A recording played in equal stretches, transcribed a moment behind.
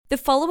The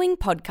following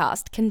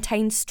podcast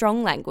contains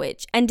strong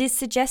language and is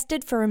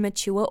suggested for a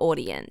mature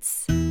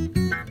audience.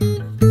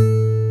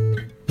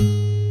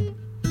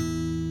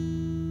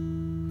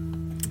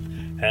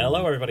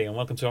 Hello everybody and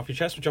welcome to Off Your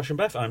Chest with Josh and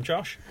Beth. I'm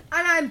Josh.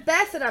 And I'm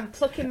Beth and I'm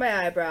plucking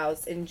my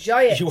eyebrows.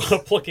 Enjoy it. You are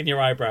plucking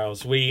your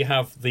eyebrows. We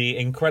have the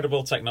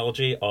incredible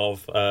technology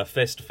of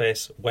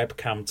face-to-face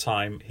webcam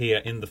time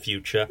here in the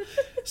future.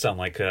 Sound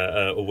like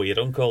a weird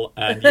uncle.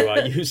 And you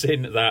are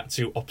using that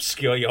to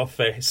obscure your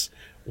face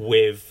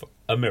with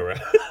a mirror.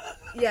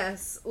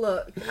 Yes,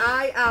 look,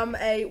 I am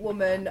a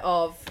woman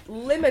of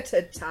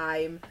limited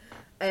time.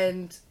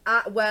 And,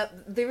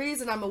 the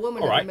reason I'm a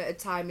woman of limited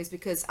time is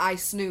because I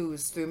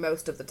snooze through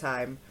most of the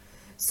time.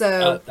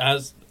 So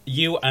as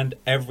you and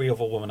every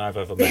other woman I've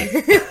ever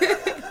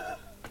met.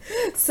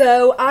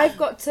 So I've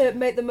got to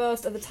make the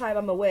most of the time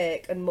I'm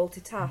awake and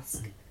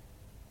multitask.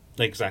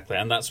 Exactly,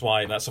 and that's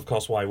of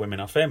course why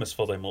women are famous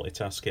for their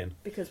multitasking.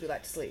 Because we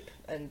like to sleep,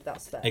 and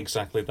that's fair.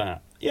 Exactly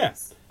that,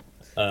 yes.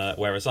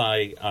 Whereas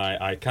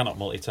I cannot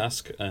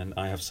multitask, and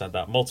I have said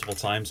that multiple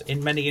times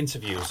in many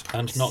interviews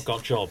and not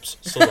got jobs.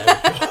 So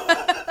there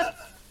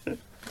we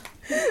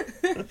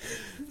go.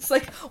 It's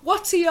like,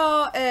 what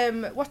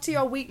are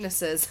your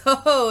weaknesses?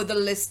 Oh, the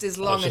list is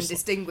long and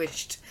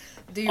distinguished.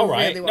 Do you really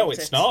want it? No,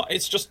 it's not.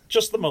 It's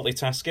just the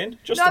multitasking.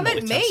 I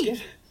meant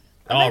me.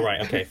 Oh, right,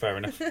 okay, fair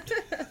enough.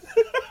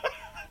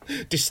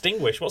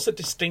 Distinguish. What's a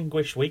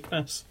distinguished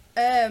weakness?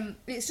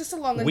 It's just a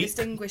long and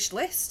distinguished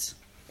list.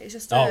 It's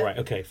just right,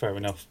 okay, fair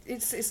enough.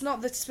 It's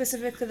not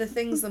specifically the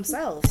things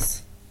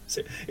themselves.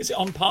 Is it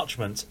on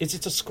parchment? Is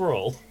it a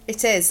scroll?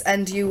 It is,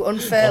 and you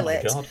unfurl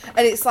it. God.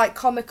 And it's like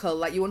comical,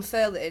 like you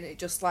unfurl it and it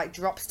just like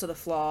drops to the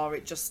floor,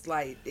 it just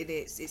like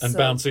it's and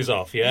bounces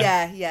off,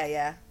 yeah?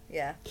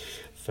 Yeah.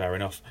 Fair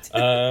enough.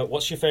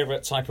 What's your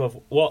favourite type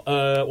of what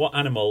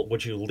animal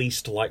would you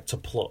least like to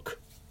pluck?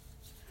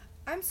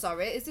 I'm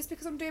sorry, is this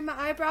because I'm doing my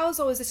eyebrows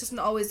or is this just an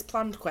always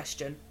planned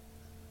question?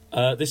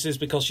 This is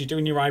because you're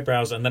doing your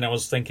eyebrows, and then I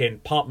was thinking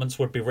parchments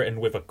would be written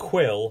with a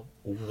quill.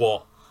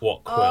 What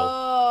quill?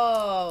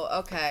 Oh,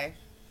 okay.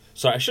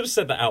 So I should have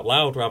said that out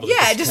loud rather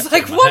than just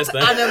like, what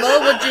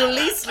animal would you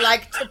least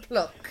like to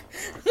pluck?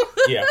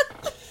 Yeah.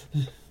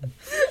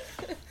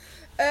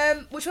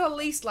 Which one I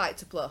least like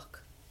to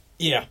pluck?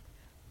 Yeah.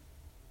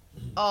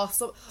 Or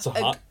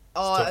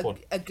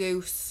a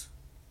goose.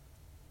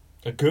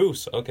 A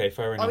goose? Okay,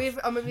 fair enough.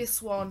 Or maybe a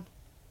swan.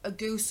 A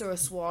goose or a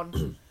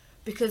swan.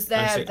 Because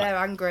they're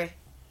angry.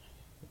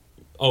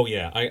 Oh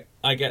yeah,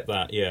 I get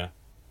that, yeah.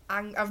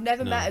 I've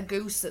never met a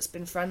goose that's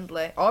been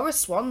friendly, or a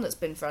swan that's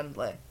been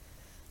friendly.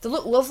 They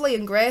look lovely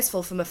and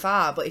graceful from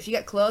afar, but if you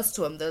get close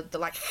to them, they're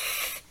like...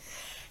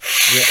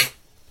 Yeah.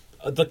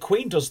 The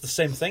Queen does the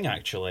same thing,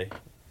 actually.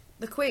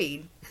 The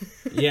Queen?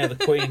 Yeah, the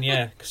Queen,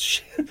 yeah.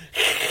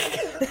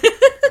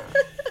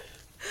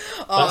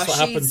 That's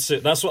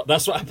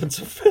what happened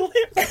to Philip.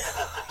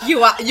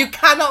 You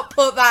cannot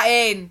put that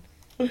in.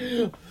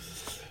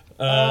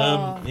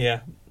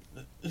 Yeah.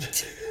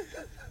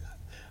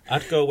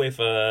 I'd go with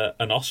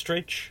an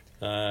ostrich.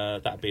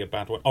 That'd be a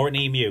bad one. Or an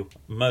emu.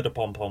 Murder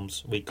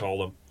pom-poms, we call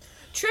them.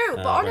 True,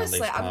 but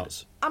honestly,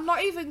 I'm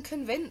not even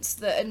convinced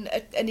that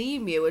an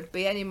emu would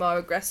be any more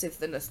aggressive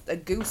than a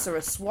goose or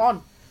a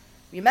swan.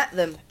 You met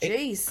them.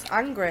 Jeez,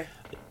 angry.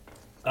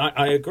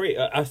 I agree.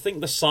 I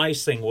think the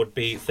size thing would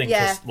be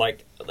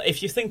like,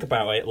 if you think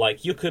about it,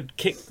 like you could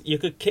kick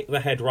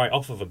the head right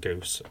off of a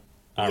goose,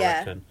 I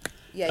reckon.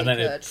 Yeah, and then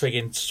it'd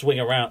friggin' swing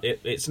around.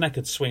 Its neck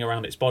would swing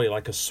around its body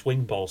like a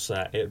swing ball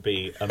set. It'd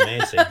be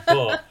amazing.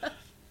 But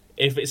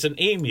if it's an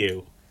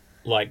emu,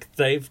 like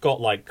they've got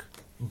like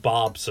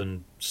barbs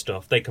and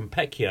stuff, they can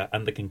peck you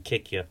and they can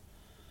kick you.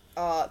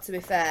 Oh, to be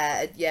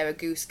fair, yeah, a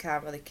goose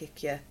can't really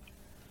kick you.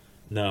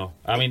 No,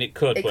 I mean it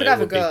could, but could it have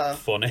would a go. be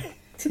funny.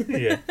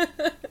 Yeah.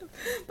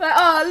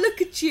 But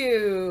look at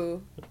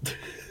you.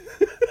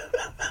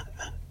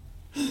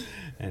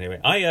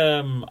 Anyway,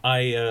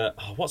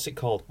 what's it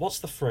called? What's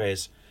the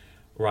phrase?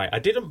 Right, I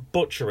didn't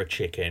butcher a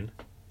chicken,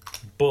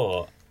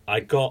 but I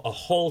got a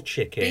whole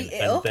chicken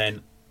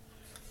then...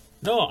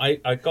 No,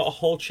 I got a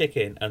whole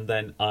chicken and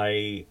then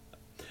I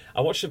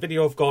watched a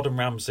video of Gordon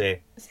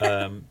Ramsay.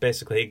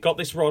 Basically, he got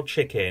this raw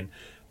chicken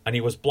and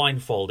he was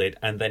blindfolded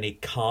and then he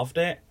carved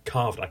it.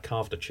 I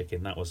carved a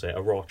chicken, that was it,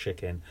 a raw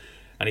chicken.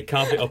 And he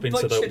carved it up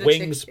into the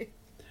wings.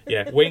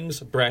 Yeah,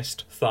 wings,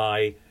 breast,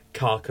 thigh,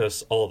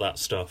 carcass, all that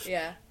stuff.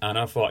 Yeah. And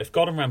I thought, if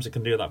Gordon Ramsay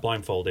can do that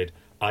blindfolded,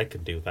 I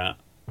can do that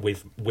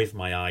with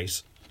my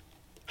eyes,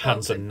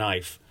 hands and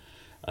knife.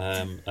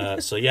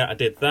 So yeah, I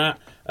did that.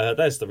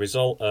 There's the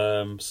result.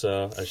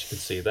 So as you can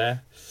see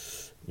there,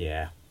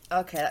 yeah.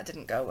 Okay, that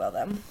didn't go well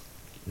then.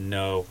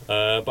 No,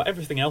 but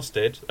everything else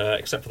did,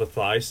 except for the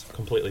thighs.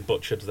 Completely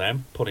butchered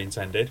them, pun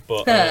intended.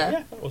 But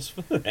yeah, that was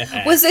fun.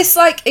 Was this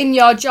like in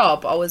your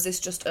job, or was this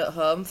just at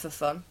home for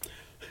fun?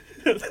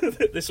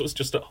 This was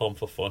just at home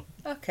for fun.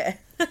 Okay.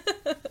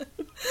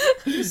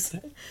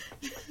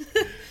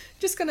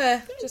 just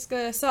gonna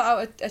sort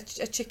out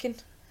a chicken.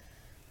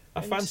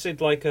 I fancied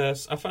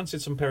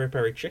some peri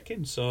peri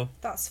chicken, so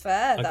that's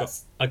fair.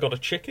 I got a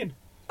chicken.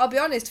 I'll be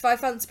honest, if I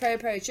fancy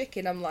peri-peri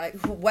chicken, I'm like,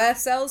 where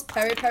sells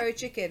peri-peri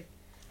chicken?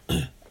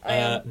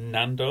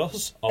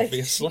 Nando's,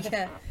 obviously.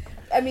 Yeah.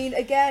 I mean,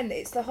 again,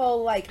 it's the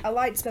whole, like, I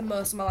like to spend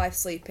most of my life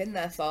sleeping,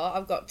 therefore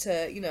I've got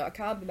to, I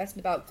can't be messing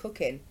about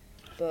cooking.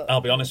 But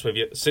I'll be honest with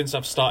you, since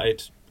I've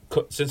started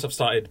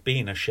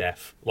being a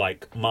chef,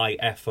 like, my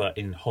effort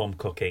in home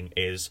cooking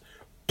is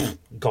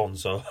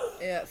gonzo.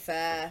 Yeah,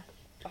 fair.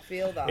 I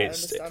feel that, I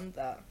understand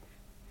that.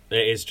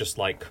 It is just,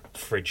 like,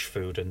 fridge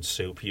food and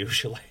soup,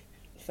 usually.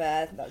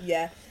 Fair,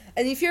 yeah.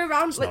 And if you're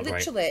around, like,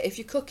 literally, great. if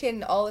you're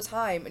cooking all the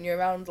time, and you're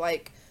around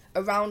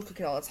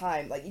cooking all the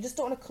time, like, you just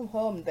don't want to come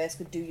home and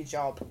basically do your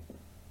job.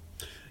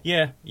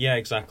 Yeah,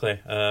 exactly.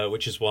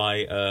 Which is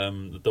why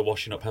the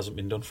washing up hasn't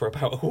been done for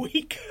about a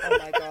week. Oh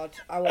my god,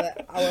 our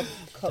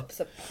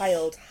cups are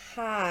piled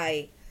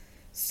high.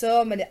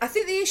 So many. I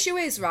think the issue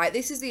is, right,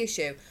 this is the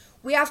issue.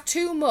 We have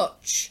too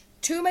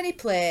many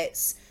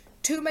plates,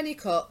 too many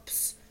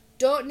cups,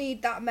 don't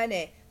need that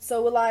many.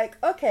 So we're like,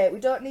 okay, we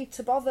don't need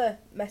to bother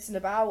messing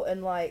about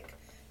and washing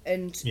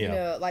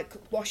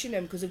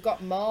them because we've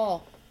got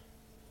more.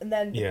 And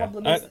then the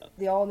problem is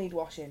they all need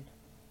washing.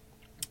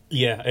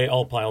 Yeah, it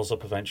all piles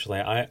up eventually.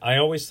 I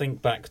always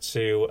think back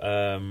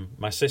to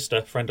my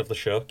sister, friend of the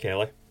show,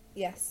 Kaylee.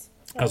 Yes.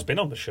 Has been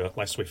on the show,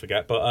 lest we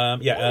forget.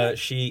 But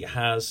she's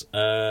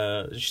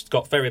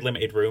got very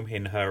limited room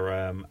in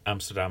her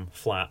Amsterdam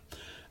flat.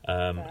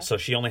 So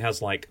she only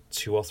has like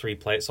 2 or 3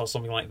 plates or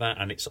something like that,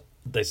 and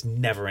there's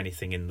never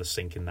anything in the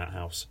sink in that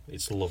house.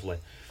 It's lovely,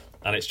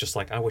 and it's just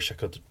like I wish I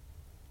could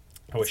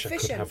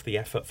have the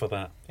effort for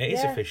that. It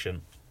is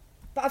efficient.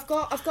 But I've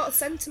got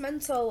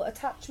sentimental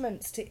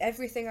attachments to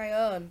everything I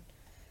own,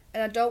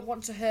 and I don't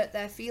want to hurt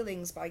their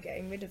feelings by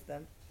getting rid of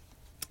them.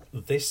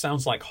 This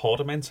sounds like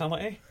hoarder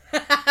mentality.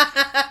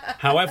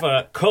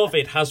 However,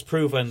 COVID has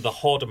proven the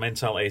hoarder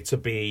mentality to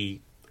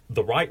be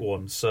the right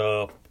one,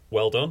 so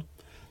well done.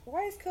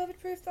 Why has COVID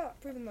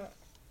proven that?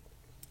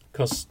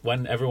 Because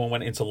when everyone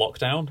went into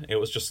lockdown, it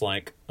was just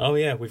like, oh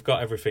yeah, we've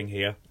got everything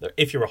here.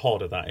 If you're a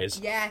hoarder, that is.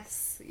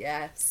 Yes.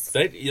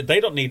 They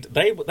don't need.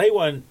 They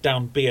weren't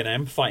down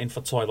B&M fighting for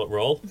toilet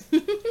roll.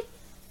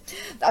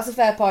 That's a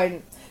fair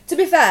point. To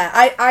be fair,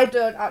 I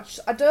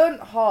don't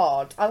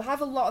hoard. I'll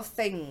have a lot of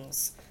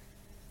things.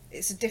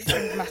 It's a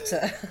different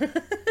matter.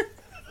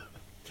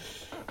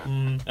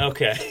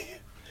 Okay.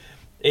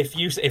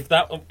 If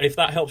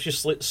that helps you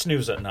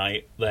snooze at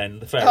night,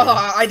 then fair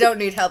enough. I don't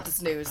need help to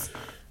snooze.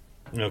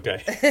 Okay,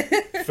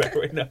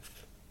 fair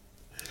enough.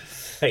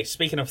 Hey,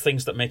 speaking of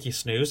things that make you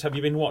snooze, have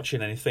you been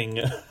watching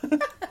anything?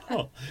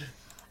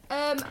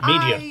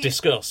 Media,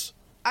 discuss.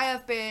 I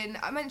have been.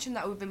 I mentioned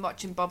that we've been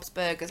watching Bob's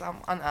Burgers,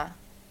 haven't I?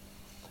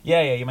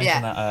 Yeah, you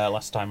mentioned that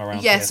last time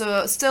around. Yeah,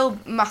 so still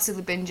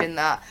massively binging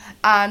that,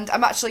 and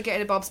I'm actually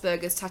getting a Bob's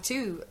Burgers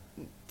tattoo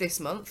this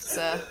month.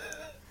 So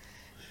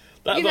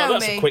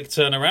that's a quick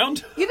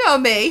turnaround. You know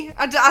me.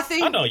 I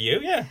think I know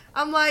you. Yeah.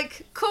 I'm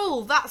like,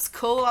 cool. That's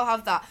cool. I'll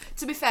have that.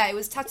 To be fair, it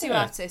was tattoo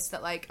artist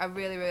that like I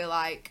really really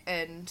like,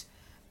 and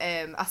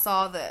I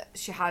saw that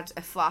she had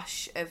a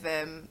flash of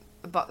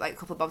about like a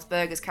couple of Bob's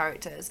Burgers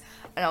characters,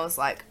 and I was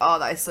like, oh,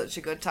 that is such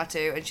a good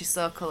tattoo, and she's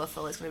so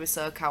colourful. It's gonna be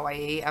so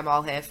kawaii. I'm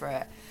all here for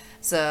it.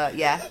 So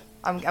yeah,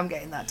 I'm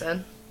getting that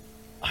done.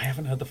 I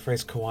haven't heard the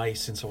phrase kawaii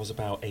since I was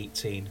about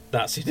 18.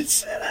 That's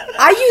it.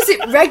 I use it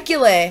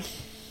regularly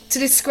to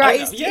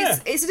describe.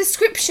 It's a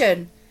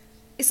description.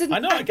 It's a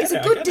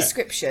good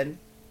description.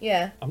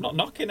 Yeah. I'm not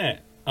knocking it.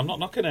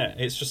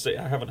 It's just that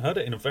I haven't heard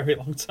it in a very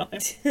long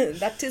time.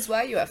 That is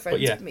why you are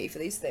friends with me for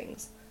these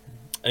things.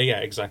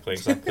 Yeah, exactly.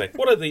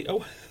 What are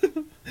the...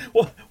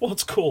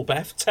 what's cool,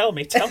 Beth? Tell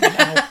me now.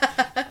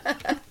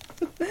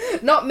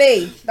 Not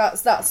me.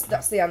 That's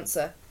the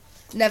answer.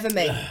 Never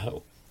me.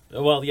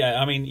 Well,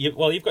 yeah, I mean, you've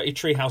got your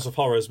Treehouse of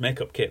Horrors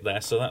makeup kit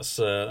there, so that's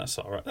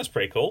all right. That's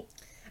pretty cool.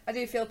 I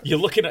do feel... You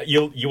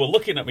were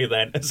looking at me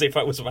then as if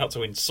I was about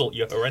to insult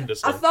you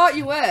horrendously. I thought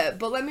you were,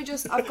 but let me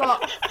just... I've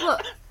got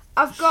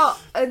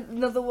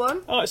another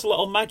one. Oh, it's a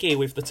little Maggie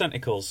with the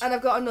tentacles. And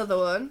I've got another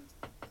one.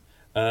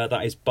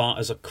 That is Bart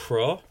as a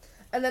crow.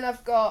 And then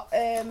I've got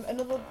an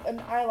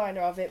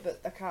eyeliner of it,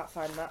 but I can't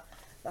find that.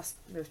 That's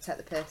going to take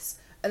the piss.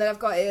 And then I've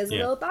got it as a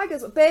little bag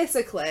as well.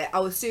 Basically,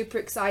 I was super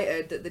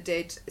excited that they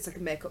did... It's like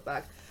a makeup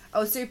bag. I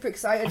was super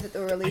excited that they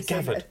were releasing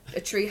a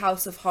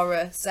Treehouse of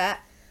Horror set.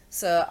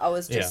 So I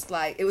was just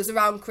like... It was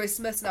around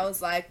Christmas, and I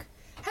was like,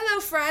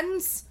 hello,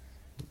 friends.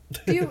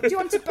 Do you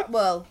want to...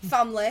 Well,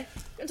 family.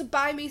 Do you want to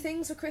buy me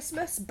things for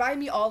Christmas? Buy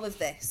me all of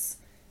this.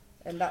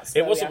 And that's...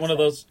 It wasn't one of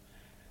those...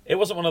 It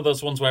wasn't one of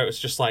those ones where it was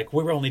just like,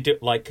 we're only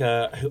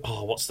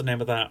what's the name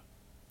of that?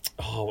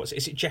 Oh, is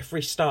it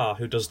Jeffree Star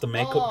who does the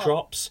makeup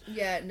drops?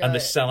 Yeah, no. And they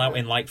sell out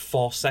in like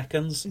 4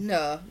 seconds?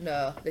 No.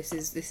 This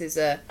is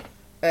a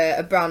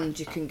brand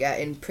you can get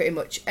in pretty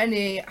much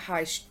any UK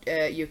high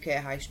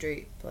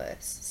street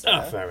place.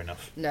 So. Fair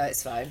enough. No,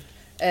 it's fine.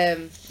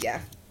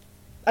 Yeah.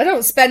 I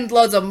don't spend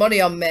loads of money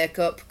on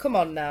makeup. Come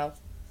on now.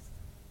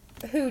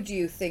 Who do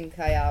you think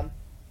I am?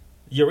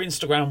 Your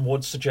Instagram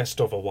would suggest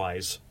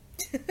otherwise.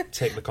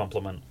 Take the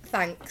compliment.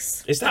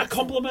 Thanks. Is that a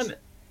compliment?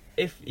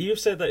 if you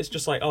said that it's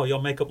just like, oh,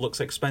 your makeup looks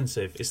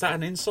expensive, is that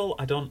an insult?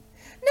 I don't.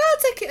 No,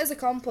 I'll take it as a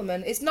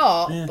compliment. It's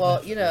not,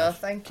 but you know,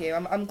 thank you.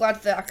 I'm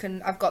glad that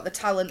I've got the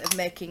talent of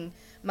making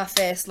my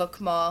face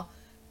look more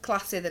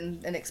classy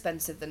and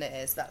expensive than it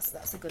is.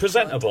 That's a good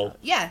presentable. Talent.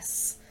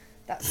 Yes,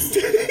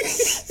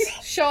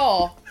 that's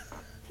sure.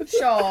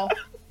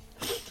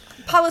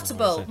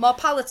 Palatable, more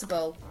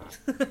palatable.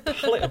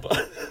 Palatable.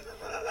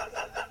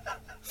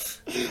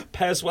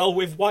 Pairs well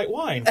with white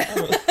wine.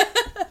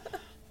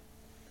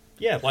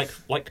 Yeah,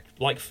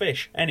 like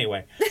fish.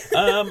 Anyway,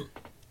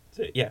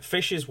 yeah,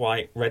 fish is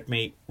white, red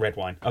meat, red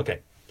wine. Okay.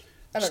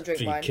 I don't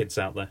drink wine. Kids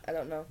out there. I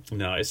don't know.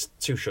 No, it's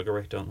too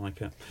sugary. Don't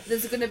like it.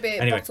 There's going to be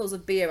bottles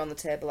of beer on the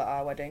table at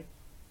our wedding.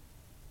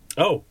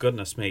 Oh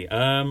goodness me.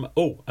 Your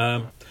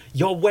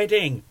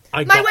wedding.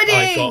 My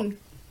wedding.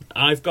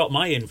 I've got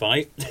my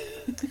invite.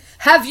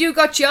 Have you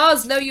got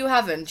yours? No, you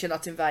haven't. You're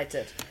not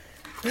invited.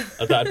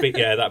 That'd be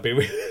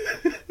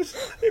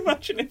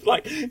imagine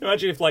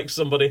if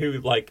somebody who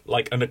like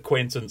an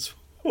acquaintance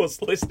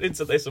was listening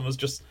to this and was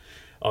just,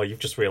 oh, you've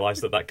just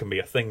realised that can be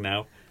a thing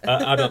now.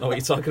 I don't know what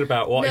you're talking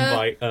about. What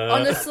invite?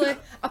 Honestly,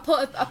 I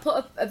put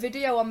a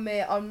video on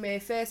my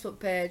Facebook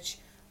page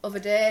other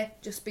day,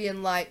 just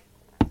being like,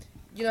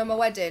 you know, my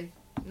wedding,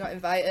 not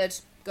invited.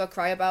 Go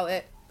cry about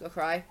it. Go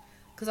cry,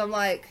 because I'm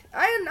like,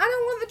 I don't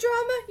want the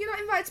drama. You're not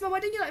invited to my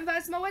wedding. You're not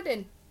invited to my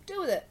wedding.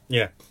 Deal with it.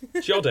 Yeah,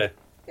 it's your day.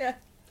 Yeah.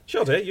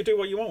 Sure, dear. You do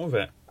what you want with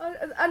it.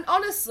 And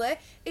honestly,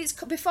 it's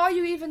before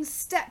you even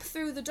step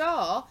through the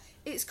door,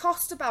 it's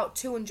cost about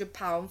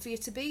 £200 for you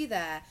to be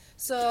there.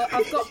 So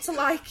I've got to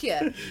like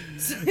you.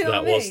 So, you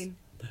know what I mean?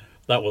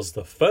 That was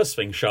the first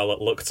thing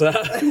Charlotte looked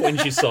at when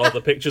she saw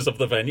the pictures of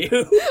the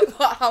venue.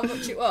 How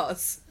much it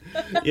was?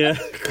 Yeah,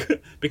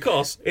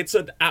 because it's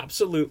an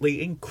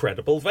absolutely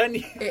incredible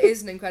venue. It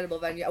is an incredible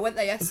venue. I went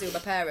there yesterday with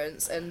my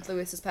parents and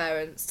Lewis's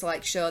parents to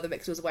show them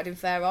because there was a wedding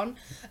fair on,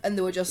 and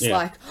they were just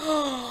like,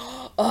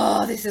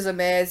 "Oh, this is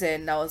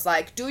amazing." And I was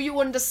like, "Do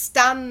you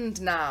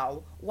understand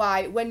now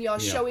why when you're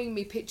showing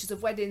me pictures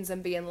of weddings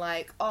and being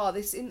like, oh,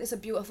 isn't this a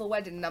beautiful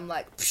wedding?" And I'm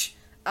like, psh,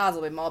 ours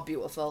will be more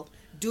beautiful.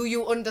 Do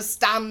you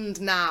understand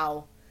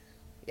now?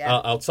 Yeah.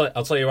 I'll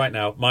tell you right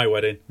now, my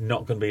wedding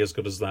not going to be as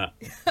good as that.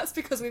 That's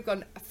because we've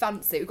gone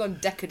fancy, we've gone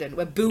decadent,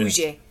 we're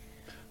bougie. Yeah.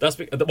 That's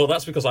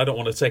because I don't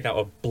want to take out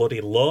a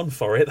bloody loan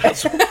for it.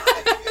 That's why.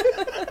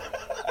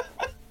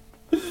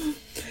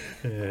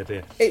 Yeah,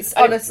 dear. It's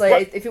honestly,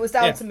 if it was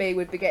down to me,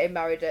 we'd be getting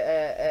married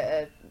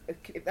at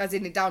as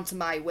in down to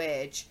my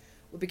wage,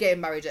 we'd be getting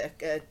married at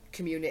a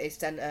community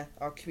centre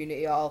or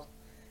community hall.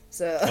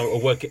 So a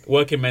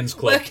working men's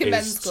club.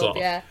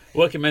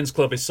 Working men's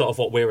club is sort of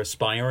what we're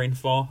aspiring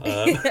for.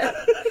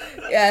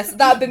 Yes,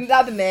 that'd be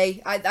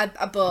me.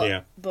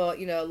 But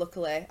you know,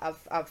 luckily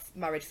I've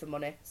married for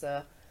money,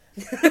 so.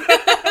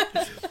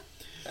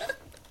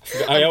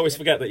 I always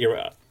forget that you're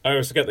a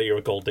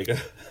gold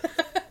digger.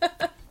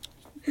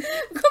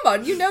 Come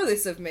on, you know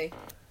this of me.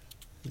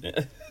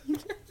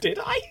 Did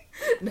I?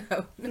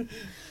 No.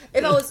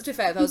 If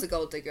I was a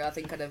gold digger, I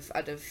think I'd have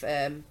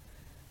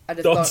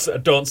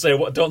Don't say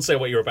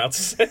what you're about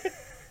to say.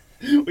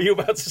 Were you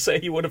about to say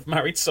you would have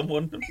married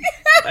someone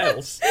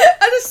else?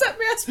 I just set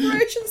my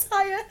aspirations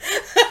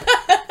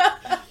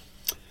higher.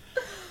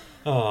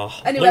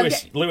 Oh, anyway,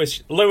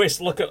 Lewis,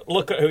 look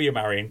at who you're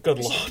marrying. Good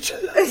Lord.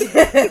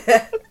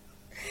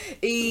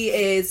 He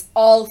is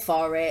all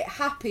for it,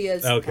 happy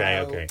as hell.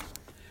 Okay.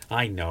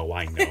 I know.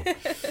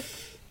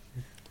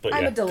 But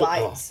I'm a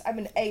delight. I'm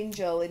an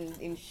angel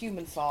in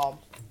human form.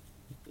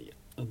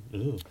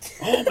 Ooh.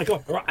 Oh my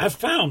God! Right, I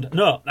found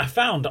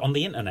on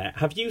the internet.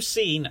 Have you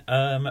seen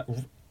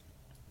Bible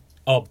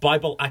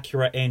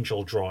accurate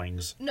angel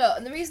drawings? No,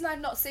 and the reason I've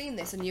not seen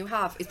this and you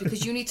have is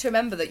because you need to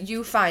remember that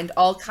you find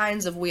all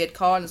kinds of weird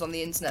corners on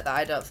the internet that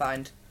I don't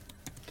find.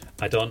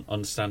 I don't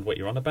understand what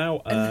you're on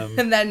about.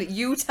 And then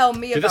you tell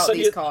me about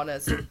these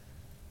corners. Did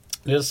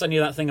I send you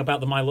that thing about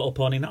the My Little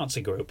Pony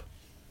Nazi group?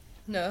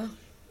 No.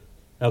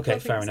 Okay,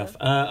 fair enough.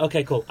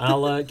 Okay, cool.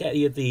 I'll get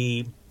you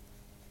the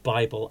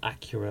Bible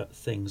accurate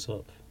things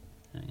up.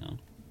 Hang on.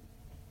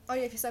 Oh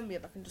yeah, if you send me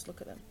up, I can just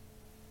look at them.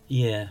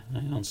 Yeah,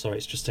 hang on. Sorry,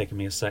 it's just taking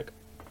me a sec.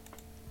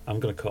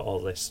 I'm going to cut all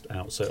this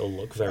out so it'll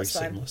look very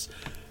seamless.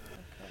 Okay.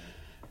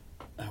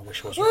 I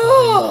wish I was recording.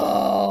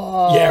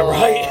 Oh! Yeah,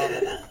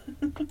 right.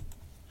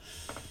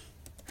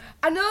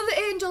 I know that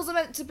angels are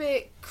meant to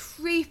be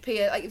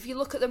creepy. Like if you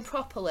look at them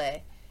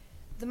properly,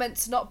 they're meant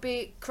to not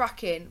be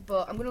cracking.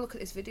 But I'm going to look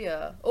at this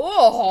video.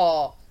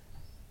 Oh.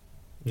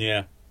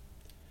 Yeah.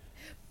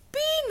 Be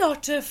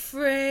not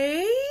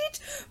afraid.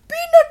 Be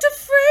not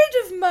afraid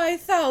of my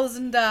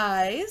 1,000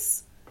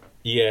 eyes.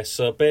 Yeah,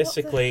 so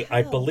basically,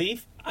 I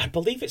believe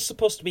it's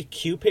supposed to be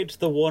Cupid,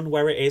 the one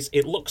where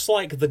it looks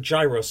like the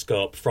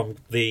gyroscope from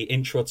the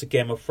intro to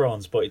Game of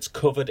Thrones, but it's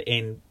covered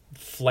in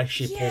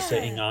fleshy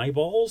pulsating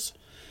eyeballs.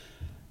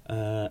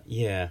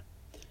 Yeah.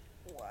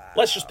 Wow.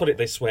 let's just put it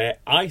this way.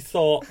 I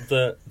thought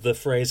that the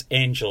phrase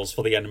angels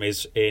for the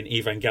enemies in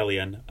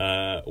Evangelion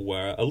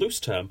were a loose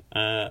term.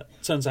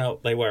 Turns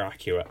out they were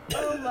accurate.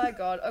 Oh my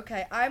god.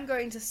 Okay, I'm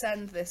going to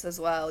send this as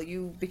well.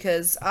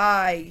 Because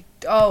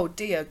oh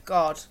dear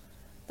god.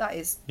 That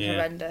is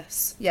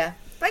horrendous. Yeah.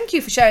 Thank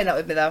you for sharing that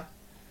with me though.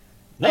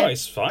 No,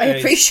 it's fine. I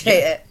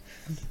appreciate it.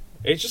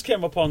 It just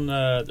came up on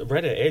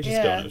Reddit ages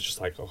ago, and it was just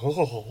like, oh,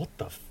 what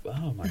the...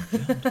 Oh, my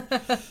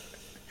God.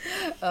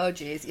 Oh,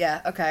 jeez.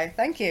 Yeah, okay.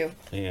 Thank you.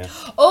 Yeah.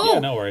 Oh! Yeah,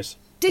 no worries.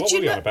 What were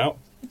we on about?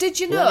 Did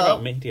you We're know... on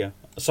about media.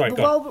 Sorry,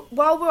 go on.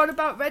 While we're on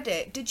about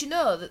Reddit, did you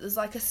know that there's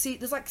like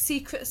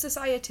secret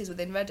societies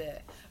within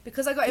Reddit?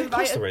 Because I got invited... Of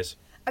course there is.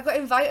 I got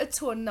invited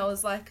to one, and I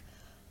was like...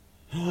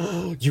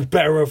 You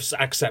better have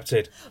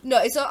accepted. No,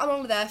 I'm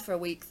only there for a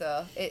week,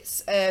 though.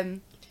 It's...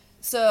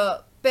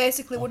 So...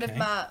 Basically, one of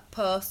my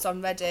posts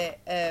on Reddit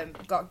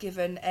got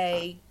given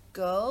a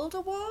gold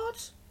award.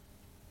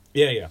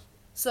 Yeah.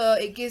 So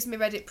it gives me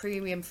Reddit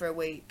Premium for a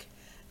week.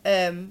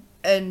 And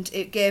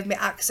it gave me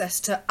access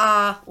to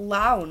our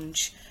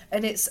lounge.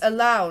 And it's a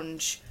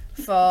lounge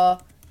for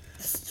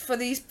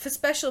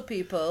special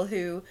people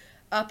who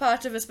are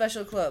part of a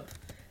special club.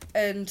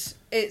 And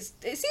it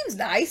seems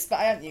nice, but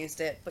I haven't used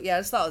it. But yeah,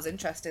 I just thought it was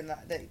interesting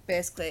that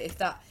basically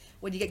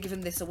when you get given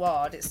this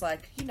award, it's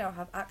like, you now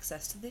have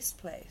access to this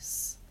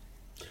place.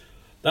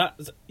 Well,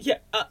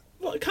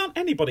 can't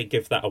anybody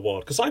give that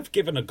award? Because I've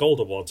given a gold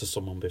award to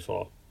someone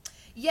before.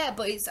 Yeah,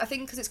 but I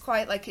think because it's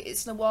quite like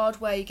it's an award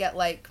where you get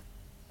like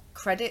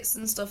credits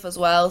and stuff as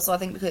well. So I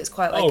think because it's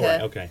quite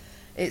like okay.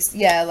 It's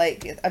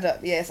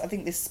I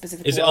think this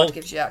specific award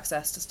gives you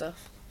access to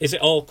stuff. Is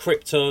it all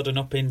cryptoed and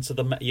up into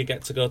the... You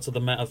get to go to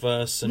the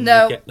metaverse and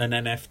No. you get an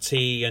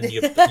NFT and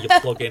you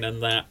plug in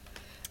and that?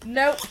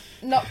 No,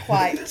 not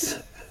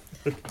quite.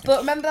 But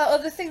remember that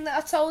other thing that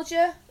I told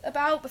you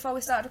about before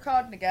we started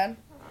recording again?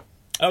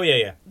 Oh,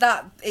 yeah.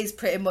 That is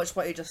pretty much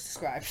what you just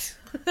described.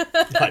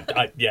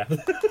 Yeah.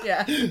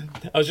 Yeah.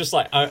 I was just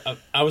like...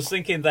 I was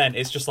thinking then,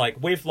 it's just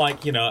like, with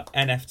like,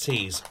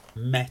 NFTs,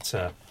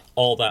 meta,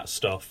 all that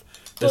stuff...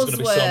 There's going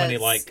to be so many,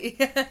 like...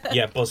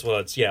 Yeah,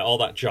 buzzwords. Yeah, all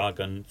that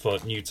jargon for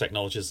new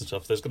technologies and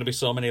stuff. There's going to be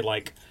so many,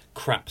 like,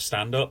 crap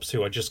stand-ups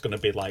who are just going to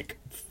be, like,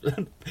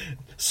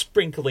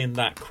 sprinkling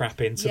that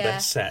crap into their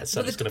sets.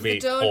 And it's going to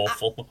be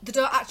awful. They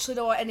don't actually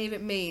know what any of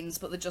it means,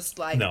 but they're just,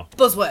 like, no.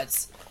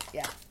 Buzzwords.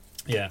 Yeah.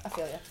 Yeah. I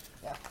feel you.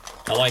 Yeah.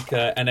 I like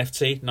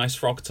NFT, nice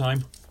frog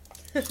time.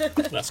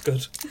 That's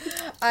good.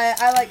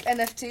 I like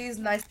NFTs,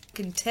 nice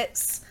fucking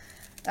tits.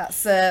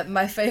 That's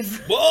my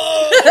favourite.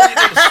 Whoa! You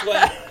didn't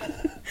swear.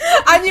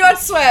 I knew I'd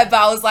swear, but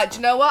I was like, do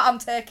you know what? I'm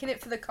taking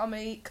it for the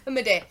comedy.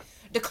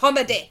 The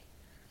comedy.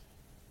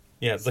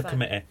 Yeah, the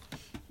committee.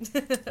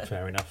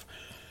 Fair enough.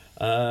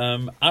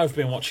 I've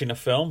been watching a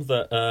film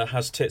that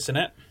has tits in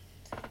it.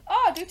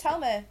 Oh, do tell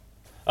me.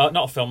 Not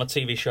a film, a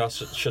TV show,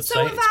 should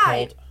say. Have it's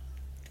called...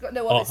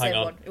 No, it won't be the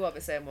same one. It won't be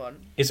the same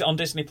one. Is it on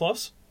Disney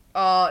Plus?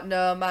 Oh,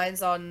 no,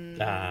 mine's on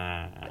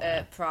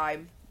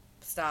Prime.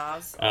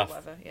 Stars or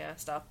whatever. Yeah,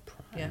 Star. Prime.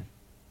 Yeah.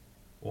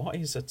 What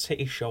is a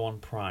titty show on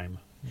Prime?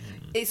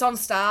 It's on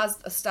Stars.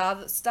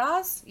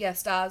 Stars? Yeah,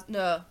 Stars.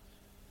 No.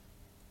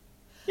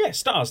 Yeah,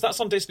 Stars. That's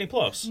on Disney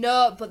Plus.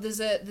 No, but there's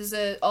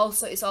a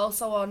also it's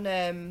also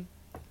on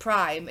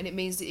Prime, and it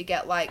means that you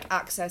get like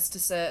access to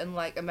certain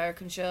like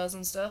American shows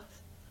and stuff.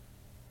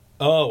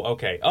 Oh,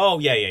 okay. Oh,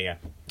 yeah.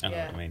 I know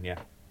what I mean. Yeah.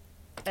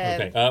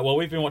 Okay. Well,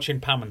 we've been watching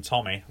Pam and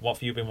Tommy. What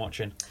have you been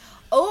watching?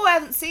 Oh, I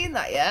haven't seen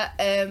that yet.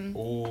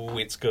 Oh,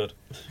 it's good.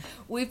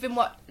 We've been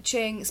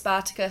watching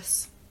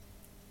Spartacus,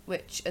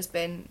 which has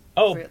been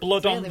Blood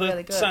really, on the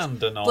really good.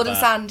 Sand and all Blood that. and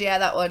Sand, yeah,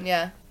 that one,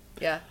 yeah.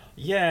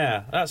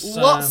 Yeah, that's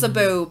lots of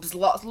boobs,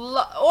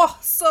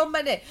 so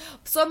many,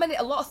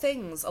 a lot of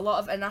things, a lot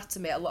of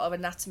anatomy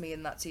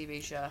in that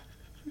TV show.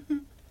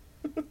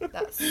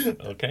 That's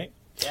okay.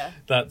 Yeah,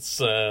 that's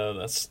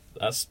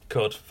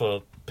code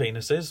for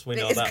penises. We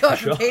know it's that code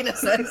for sure.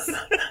 Penises.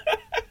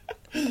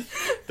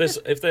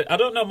 I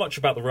don't know much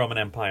about the Roman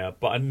Empire,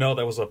 but I know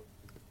there was a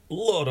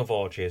lot of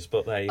orgies.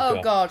 But there you go.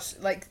 Oh God!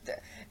 Like,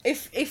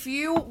 if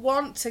you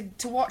want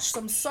to watch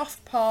some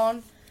soft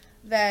porn,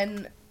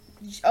 then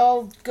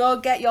go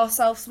get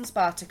yourself some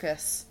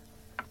Spartacus.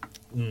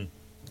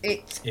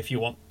 If you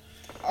want.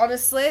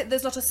 Honestly,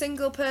 there's not a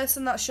single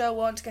person that show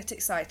won't get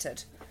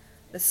excited.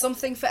 There's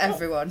something for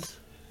everyone.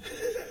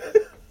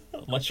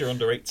 Unless you're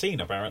under 18,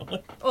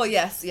 apparently. Oh,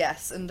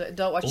 yes, and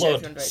don't watch it if you're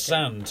under 18. Blood,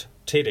 sand,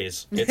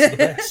 titties. It's the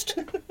best.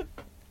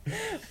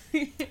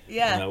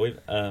 Yeah. No,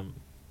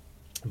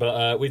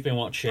 we've been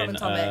watching,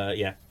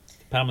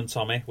 Pam and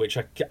Tommy, which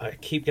I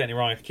keep getting it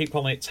wrong. I keep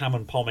calling it Tam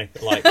and Pommy.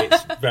 Like,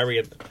 it's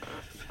very...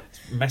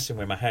 messing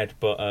with my head,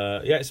 but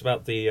it's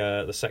about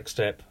the sex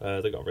tape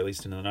that got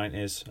released in the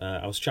 90s.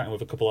 I was chatting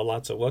with a couple of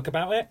lads at work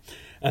about it.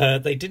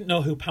 They didn't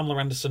know who Pamela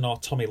Anderson or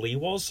Tommy Lee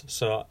was,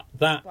 so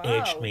that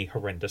aged me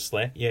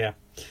horrendously. Yeah,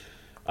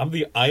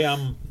 I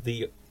am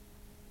the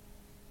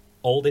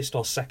oldest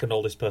or second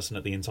oldest person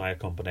at the entire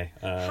company.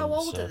 How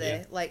old are they?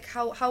 Yeah. Like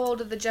how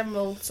old are the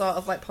general sort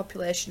of like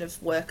population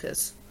of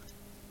workers?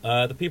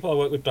 The people I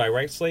work with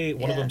directly,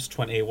 one of them's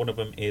 20, one of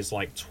them is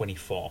like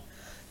 24.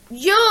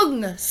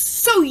 Young,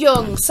 so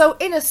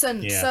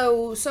innocent,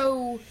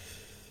 so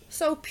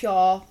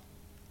pure,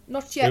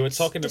 not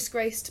yet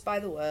disgraced by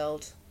the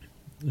world.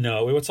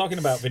 No, we were talking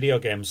about video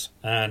games,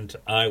 and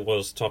I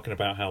was talking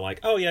about how,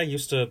 like, I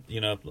used to,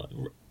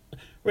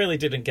 really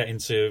didn't get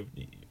into,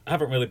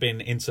 haven't really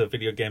been into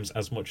video games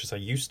as much as I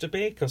used to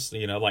be, because,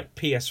 like,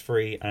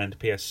 PS3 and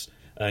PS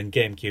and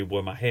GameCube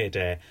were my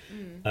heyday,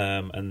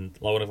 and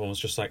one of them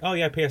was just like, oh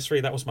yeah,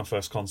 PS3, that was my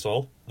first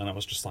console, and I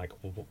was just like,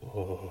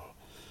 oh.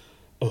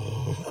 I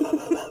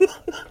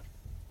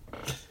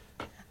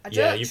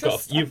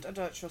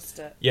don't trust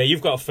it. Yeah,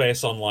 you've got a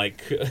face on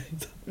like,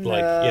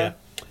 yeah.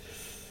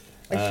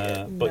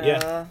 But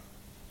yeah,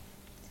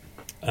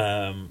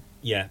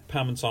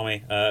 Pam and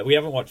Tommy. We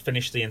haven't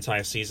finished the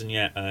entire season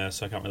yet,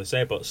 so I can't really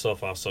say. But so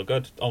far, so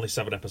good. Only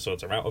 7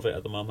 episodes are out of it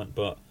at the moment,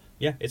 but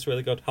yeah, it's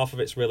really good. Half of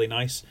it's really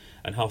nice,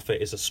 and half of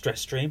it is a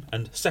stress stream.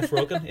 And Seth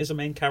Rogen is a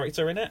main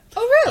character in it.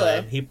 Oh,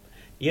 really?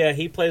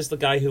 He plays the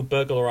guy who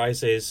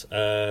burglarizes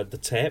the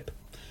tape.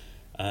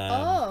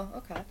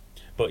 Okay.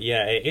 But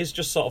yeah, it is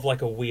just sort of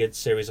like a weird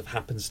series of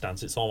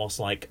happenstance. It's almost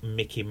like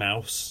Mickey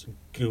Mouse,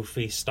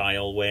 goofy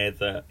style way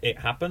that it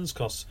happens,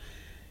 because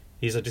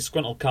he's a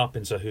disgruntled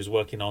carpenter who's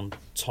working on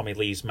Tommy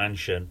Lee's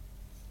mansion.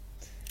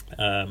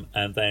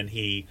 And then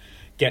he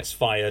gets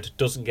fired,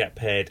 doesn't get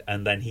paid,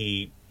 and then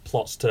he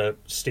plots to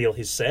steal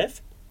his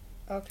safe.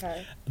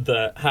 Okay.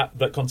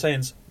 That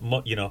contains,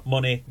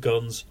 money,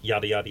 guns,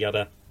 yada, yada,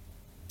 yada.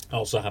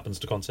 Also happens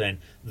to contain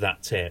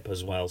that tape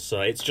as well.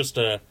 So it's just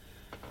a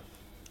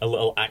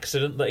little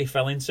accident that he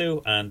fell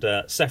into, and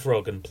Seth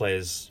Rogen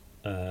plays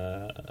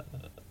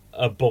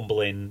a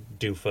bumbling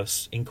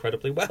doofus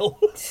incredibly well.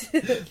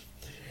 To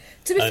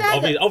be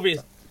fair,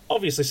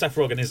 obviously Seth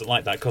Rogen isn't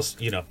like that because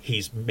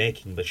he's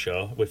making the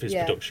show with his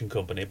production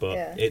company,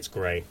 but it's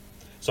great.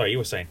 Sorry, you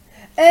were saying?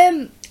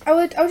 I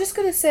was just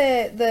gonna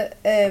say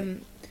that the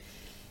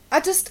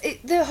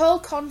whole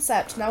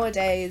concept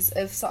nowadays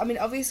of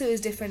obviously it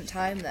was a different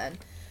time then.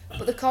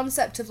 But the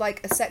concept of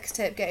like a sex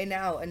tape getting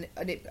out and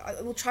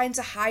we're trying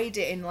to hide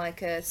it in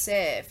like a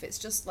safe, it's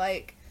just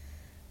like,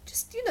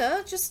 just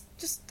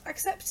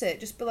accept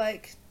it. Just be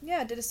like, yeah,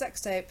 I did a sex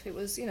tape. It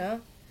was, I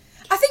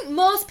think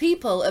most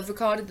people have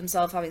recorded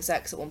themselves having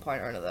sex at one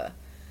point or another.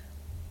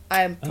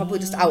 I am probably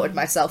just outed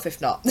myself if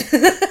not. I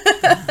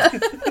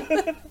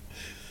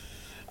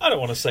don't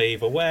want to say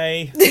either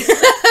way,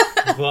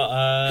 but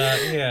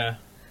yeah.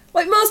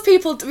 Like most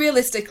people,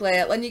 realistically,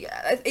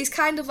 it's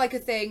kind of like a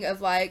thing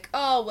of like,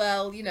 oh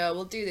well,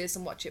 we'll do this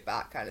and watch it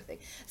back, kind of thing.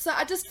 So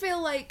I just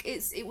feel like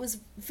it was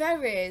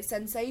very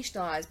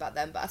sensationalized back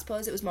then, but I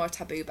suppose it was more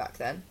taboo back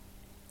then.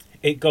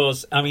 It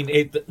goes. I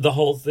mean, the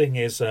whole thing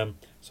is. Sorry.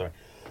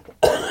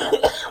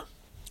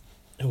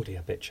 Oh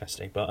dear, a bit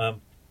chesty, but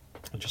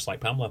just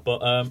like Pamela,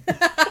 but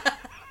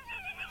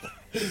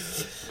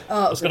I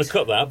was going to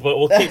cut that, but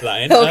we'll keep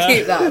that in. We'll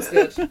keep that. That's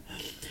good.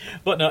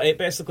 But no, it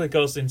basically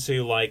goes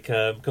into like,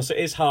 because it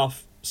is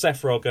half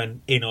Seth Rogen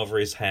in over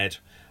his head.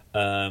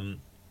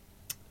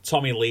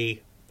 Tommy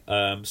Lee,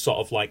 sort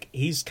of like,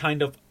 he's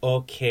kind of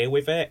okay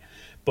with it,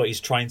 but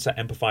he's trying to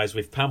empathise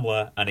with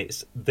Pamela, and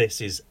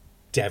this is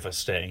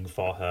devastating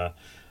for her.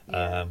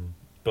 Yeah.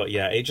 But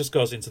yeah, it just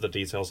goes into the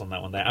details on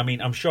that one there. I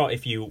mean, I'm sure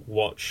if you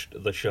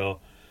watched the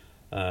show,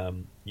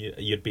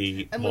 you'd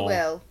be and more... we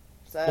will.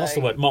 So... What's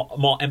the word?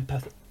 More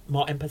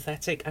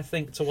empathetic, I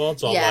think,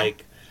 towards, or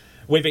like...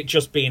 With it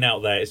just being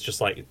out there, it's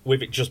just like,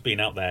 with it just being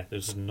out there,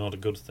 it's not a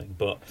good thing.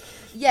 But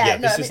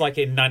this is like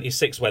in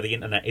 96 where the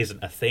internet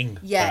isn't a thing.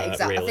 Yeah,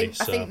 exactly. Really,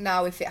 I think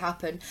now if it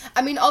happened,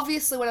 I mean,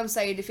 obviously when I'm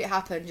saying if it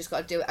happened, you just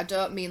got to do it. I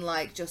don't mean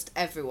like just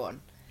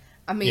everyone.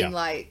 I mean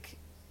like,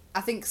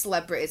 I think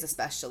celebrities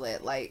especially.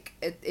 Like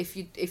if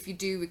you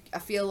do, I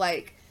feel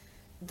like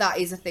that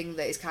is a thing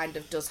that is kind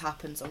of does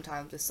happen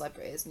sometimes with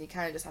celebrities, and you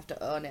kind of just have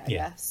to own it, I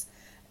guess.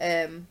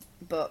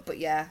 But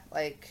yeah,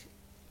 like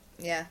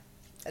yeah.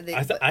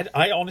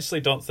 I honestly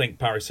don't think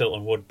Paris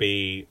Hilton would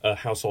be a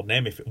household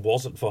name if it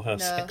wasn't for her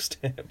sex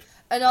tape.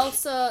 And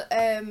also,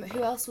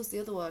 who else was the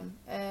other one?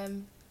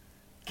 Kim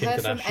her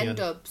Kardashian. From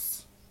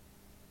N-Dubs.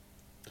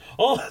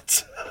 Oh,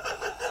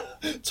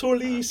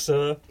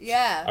 Tulisa.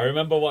 Yeah. I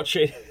remember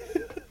watching.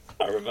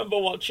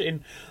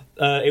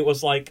 It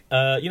was like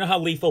you know how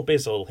Lethal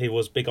Bizzle, he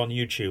was big on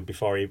YouTube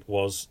before he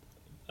was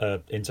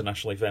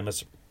internationally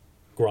famous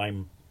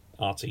grime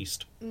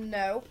artiste.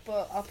 No,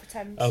 but I'll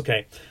pretend.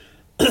 Okay.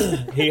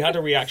 He had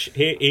a reaction.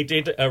 He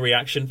did a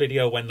reaction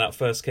video when that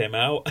first came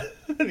out,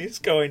 and he's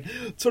going,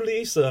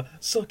 Tulisa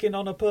sucking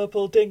on a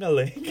purple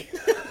ding-a-ling.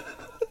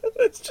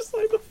 It's just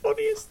like the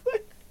funniest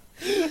thing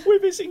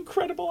with his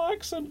incredible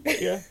accent.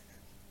 But yeah,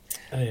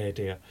 oh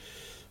dear.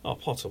 Oh,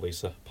 poor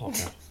Tulisa, poor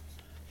girl.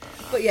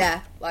 But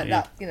yeah, like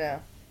that, yeah.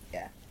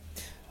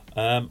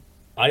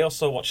 I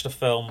also watched a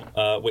film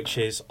which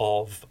is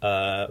of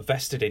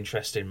vested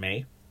interest in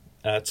me.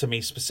 To me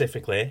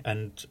specifically,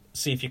 and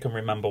see if you can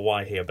remember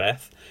why here,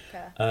 Beth.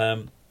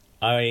 Okay.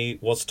 I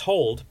was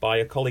told by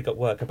a colleague at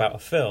work about a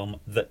film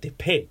that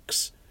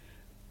depicts,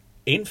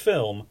 in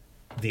film,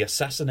 the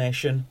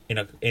assassination in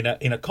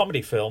a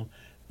comedy film,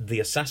 the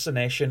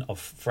assassination of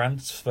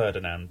Franz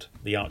Ferdinand,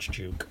 the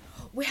Archduke.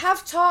 We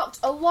have talked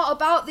a lot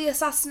about the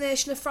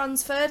assassination of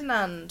Franz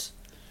Ferdinand.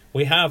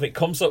 We have. It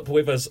comes up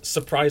with us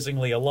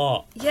surprisingly a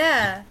lot.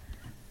 Yeah.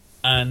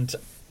 And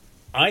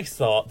I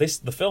thought the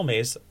film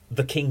is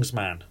The King's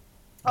Man,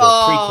 the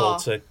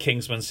prequel to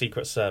Kingsman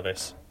Secret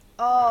Service.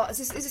 Oh, is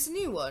this a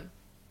new one?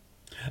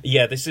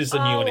 Yeah, this is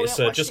the new one. It's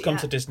just come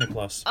to Disney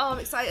Plus. Oh, I'm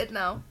excited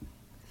now.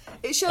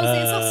 It shows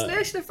the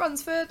assassination of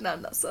Franz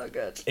Ferdinand. That's so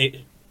good.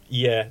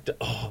 Yeah.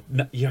 Oh,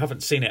 no, you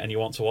haven't seen it and you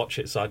want to watch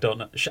it, so I don't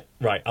know.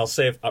 Right, I'll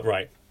save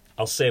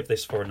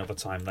this for another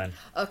time then.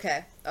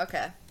 Okay.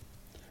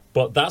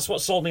 But that's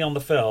what sold me on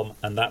the film,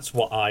 and that's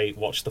what I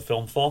watched the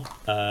film for.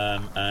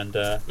 It's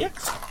a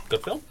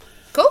good film.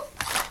 Cool.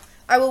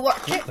 I will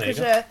watch it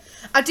because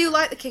I do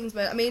like The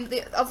Kingsman. I mean,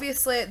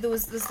 obviously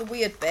there's the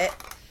weird bit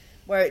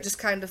where it just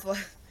kind of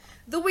like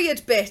the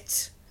weird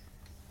bit.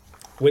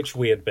 Which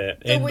weird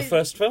bit in the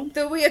first film?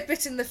 The weird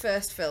bit in the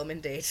first film,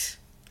 indeed.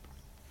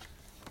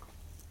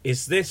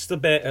 Is this the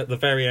bit at the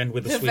very end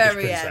with the Swedish princess?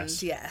 The very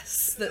end,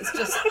 yes.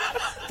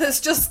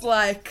 That's just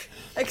like,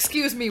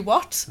 excuse me,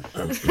 what?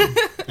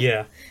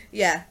 Yeah.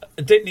 Yeah.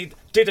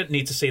 Didn't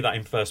need to see that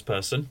in first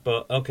person,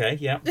 but okay,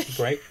 yeah,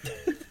 great.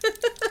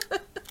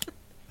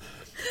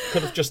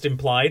 Could have just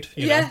implied,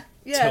 you know.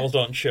 Yeah. Tell,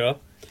 don't show.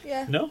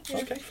 Yeah. No? Yeah.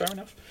 Okay, fair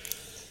enough.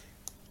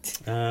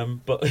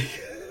 But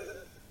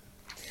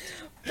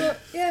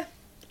yeah.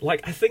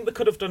 Like, I think they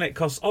could have done it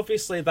because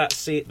obviously that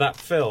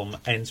film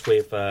ends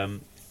with a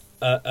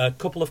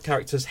couple of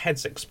characters'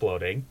 heads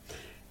exploding,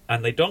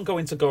 and they don't go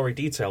into gory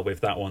detail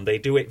with that one. They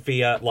do it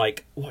via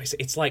what is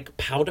it? It's like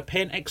powder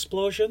paint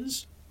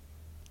explosions.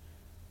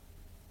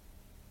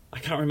 I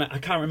can't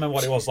remember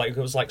what it was. Like, it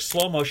was like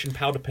slow motion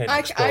powder paint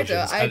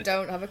explosions. I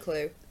don't have a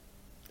clue.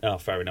 Oh,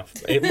 fair enough.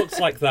 It looks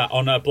like that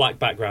on a black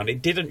background.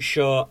 It didn't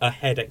show a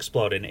head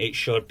exploding. It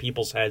showed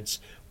people's heads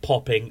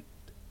popping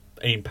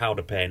in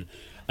powder paint.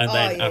 And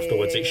then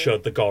afterwards it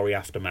showed the gory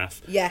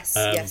aftermath. Yes.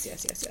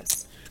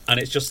 And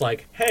it's just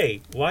like,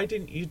 hey, why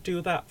didn't you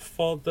do that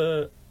for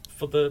the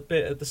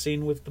bit of the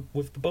scene with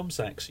the bum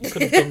sex? You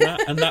could have done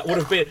that, and that would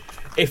have been,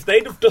 if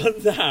they'd have done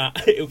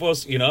that, it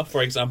was,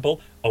 for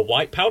example, a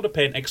white powder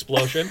paint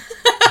explosion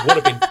would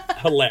have been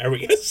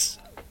hilarious.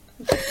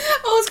 I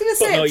was going to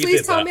say,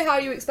 please tell me how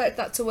you expect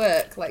that to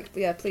work. Like,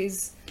 yeah,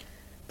 please.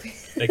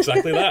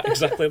 Exactly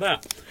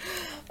that.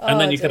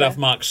 And then you could have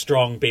Mark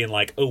Strong being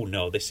like, oh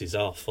no, this is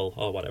awful,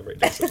 or whatever it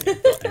does.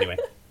 But anyway.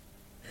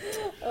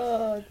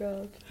 Oh,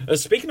 God.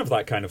 Speaking of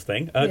that kind of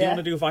thing, do you want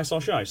to do Vice or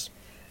Shice?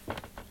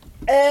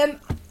 That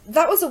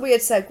was a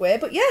weird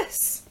segue, but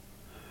yes.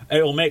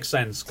 It'll make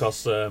sense,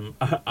 because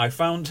I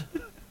found...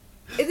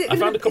 I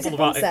found a couple of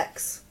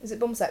articles. Is it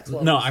bum sex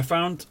one? No, I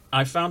found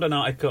an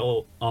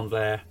article on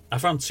there. I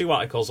found 2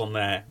 articles on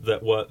there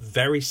that were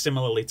very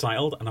similarly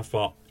titled, and I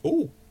thought,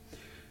 ooh,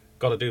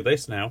 got to do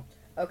this now.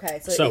 Okay,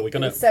 so we're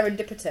gonna... it was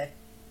serendipity.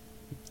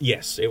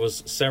 Yes, it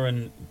was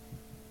serendipity.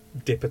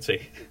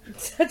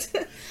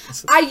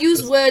 I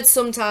use words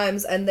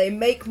sometimes, and they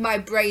make my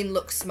brain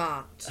look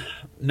smart.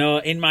 No,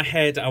 in my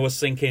head, I was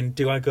thinking,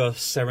 do I go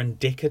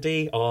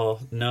serendipity or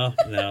no?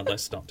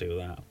 Let's not do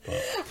that.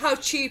 But... How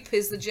cheap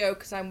is the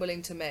joke I'm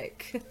willing to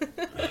make?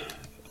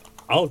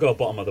 I'll go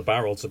bottom of the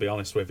barrel, to be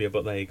honest with you,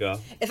 but there you go.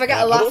 If I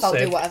get a laugh, I'll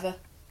do whatever.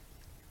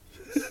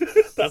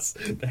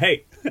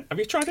 Hey, have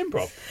you tried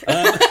improv?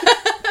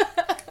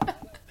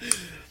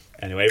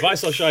 Anyway,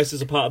 Vice or Shice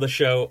is a part of the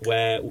show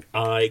where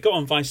I go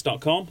on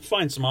Vice.com,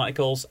 find some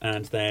articles,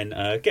 and then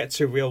get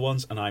 2 real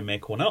ones, and I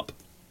make one up.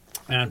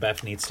 And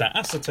Beth needs to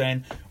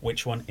ascertain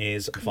which one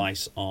is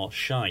Vice or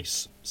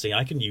Shice. See,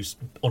 I can use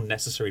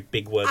unnecessary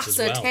big words as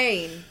well.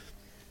 Ascertain.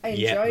 I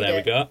enjoyed it. Yeah, there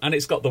we go. And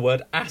it's got the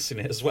word ass in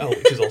it as well,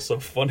 which is also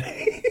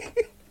funny.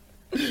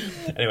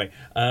 Anyway,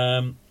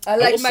 I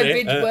like my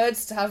big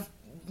words to have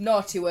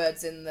naughty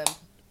words in them.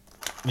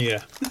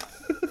 Yeah.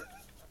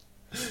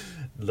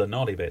 The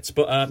naughty bits.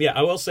 But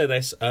I will say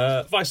this.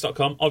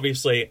 Vice.com,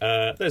 obviously,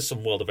 there's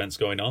some world events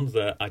going on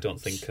that I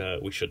don't think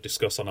we should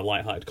discuss on a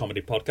light-hearted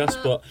comedy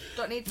podcast. But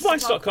don't need to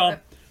Vice.com...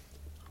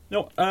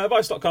 No,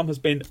 Vice.com has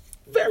been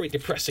very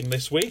depressing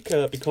this week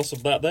because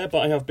of that there, but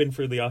I have been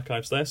through the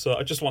archives there, so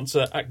I just want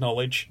to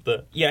acknowledge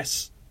that,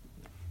 yes,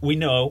 we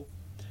know,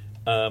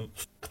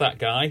 f*** that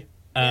guy,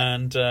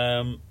 and,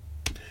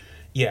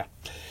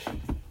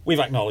 we've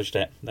acknowledged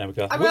it. There we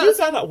go. Would you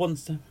say that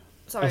once...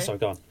 Sorry. Oh, sorry,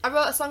 go on. I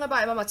wrote a song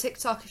about him on my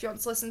TikTok. If you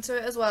want to listen to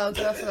it as well,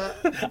 go for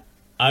that.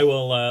 I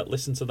will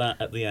listen to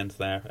that at the end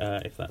there,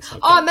 if that's okay.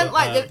 Oh, I meant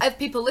have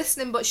people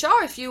listening, but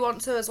sure, if you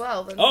want to as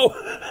well. Then... Oh!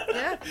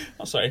 Yeah.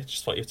 Oh, sorry,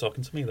 just thought you were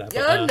talking to me there.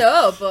 But,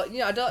 no, but,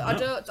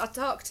 I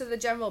talk to the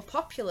general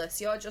populace.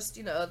 You're just,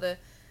 the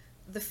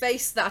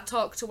face that I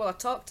talk to while I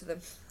talk to them.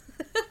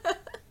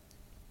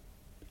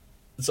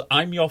 So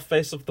I'm your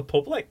face of the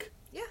public?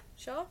 Yeah,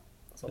 sure.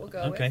 That's what we'll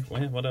go with. Okay,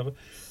 well, whatever.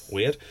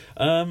 Weird.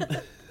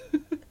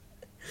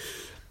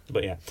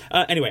 But yeah.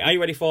 Anyway, are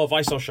you ready for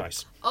Vice or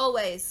Shice?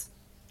 Always.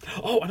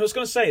 Oh, and I was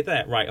going to say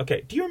there, right,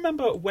 okay. Do you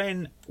remember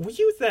were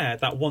you there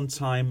that one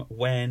time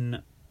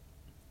when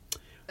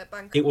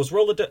it was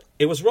roller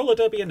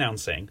derby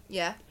announcing?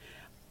 Yeah.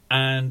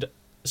 And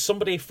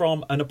somebody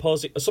from one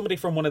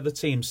of the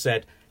teams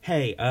said,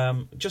 "Hey,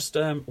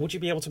 would you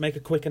be able to make a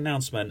quick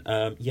announcement?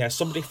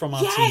 Somebody from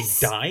our team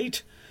died."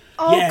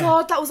 Oh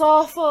God, that was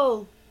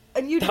awful.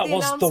 And you did the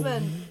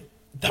announcement.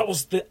 That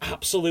was the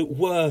absolute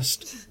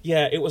worst.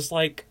 Yeah, it was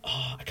like,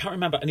 I can't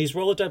remember. And his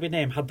roller derby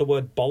name had the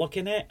word bollock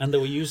in it, and they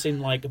were using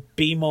like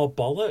be more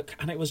bollock,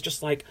 and it was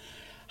just like,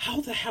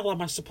 how the hell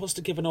am I supposed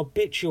to give an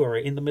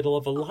obituary in the middle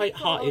of a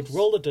light-hearted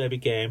roller derby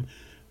game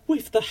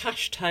with the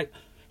hashtag?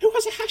 Who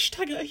has a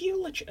hashtag at a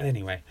eulogy?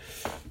 Anyway,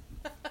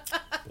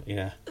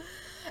 yeah.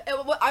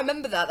 I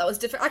remember that. That was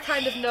different. I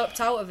kind of noped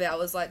out of it. I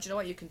was like, do you know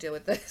what? You can deal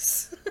with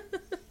this.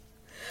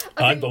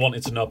 I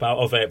wanted to knob out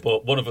of it,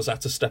 but one of us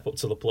had to step up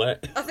to the plate.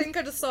 I think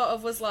I just sort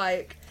of was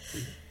like,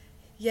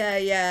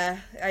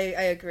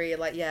 I agree.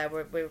 Like,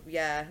 we're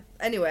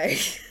Anyway,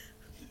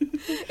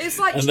 it's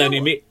like, and then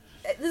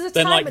there's a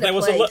time and a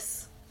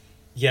place.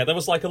 There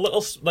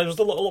was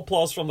a little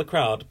applause from the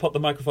crowd. Put the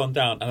microphone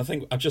down, and I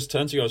think I just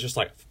turned to you. I was just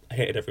like, I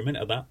hated every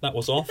minute of that. That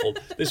was awful.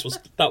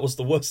 That was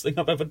the worst thing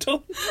I've ever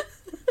done.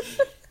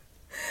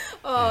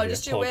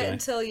 Just you wait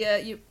until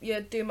you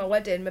do my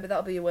wedding. Maybe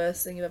that'll be the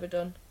worst thing you've ever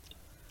done.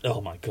 Oh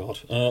my God!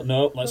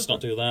 No, let's not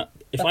do that.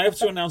 If I have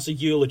to announce a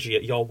eulogy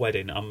at your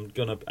wedding, I'm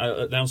gonna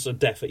announce a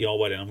death at your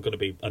wedding. I'm gonna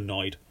be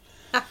annoyed.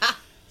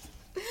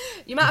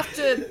 You might have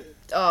to.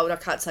 Oh, no, I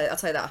can't tell you. I'll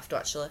tell you that after,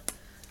 actually.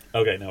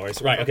 Okay, no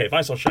worries. Right, okay,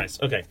 Vice or Shice.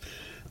 Okay.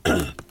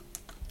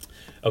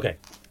 Okay,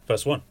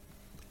 first one.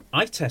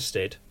 I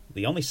tested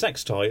the only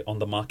sex toy on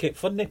the market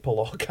for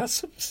nipple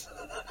orgasms.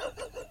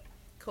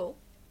 Cool.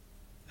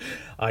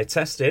 I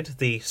tested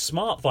the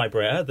smart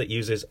vibrator that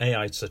uses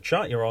AI to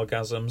chart your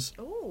orgasms.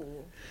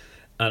 Ooh.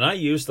 And I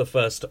used the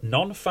first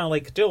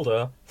non-phallic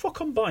dildo for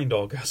combined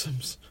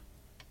orgasms.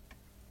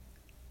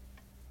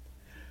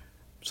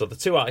 So the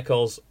two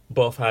articles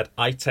both had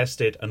I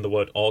tested and the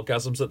word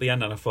orgasms at the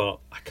end, and I thought,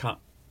 I can't.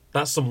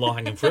 That's some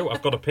low-hanging fruit.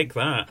 I've got to pick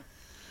that.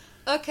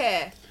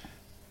 Okay.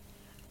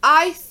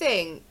 I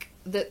think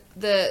that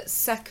the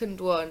second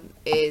one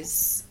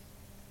is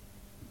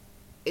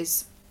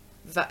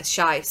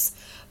shice.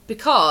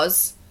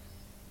 Because,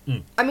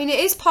 I mean, it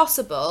is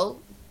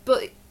possible,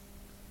 but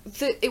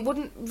it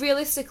wouldn't be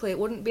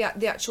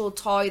the actual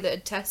toy that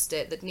would test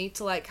it. They'd need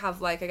to, like,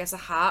 have, like, I guess, a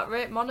heart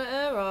rate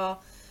monitor or,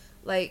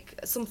 like,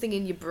 something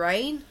in your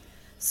brain.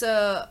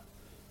 So,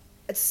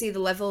 to see the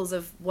levels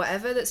of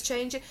whatever that's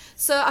changing.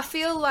 So, I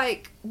feel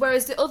like,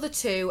 whereas the other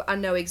two I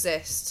know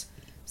exist.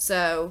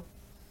 So,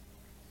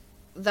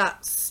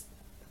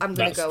 I'm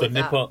going to go with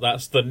that.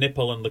 That's the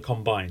nipple and the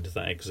combined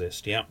that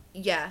exist, yeah?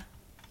 Yeah.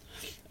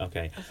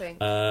 Okay. I think.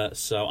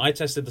 So I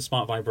tested the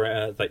smart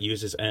vibrator that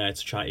uses AI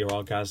to chart your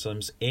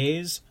orgasms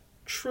is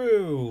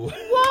true.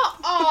 What?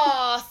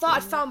 Oh, I thought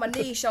I'd found my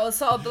niche. I was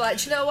sort of like,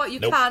 do you know what? You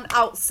can't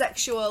out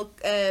sexual,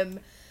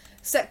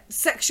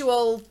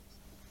 sexual.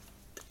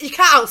 You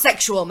can't out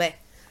sexual me.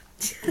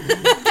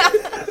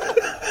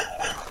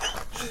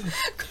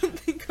 Couldn't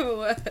think of a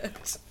word.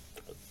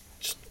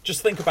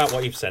 Just think about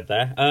what you've said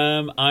there.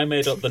 I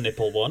made up the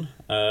nipple one.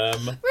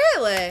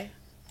 Really?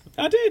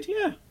 I did,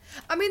 yeah.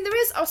 I mean,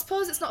 there is. I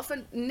suppose it's not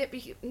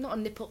not a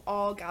nipple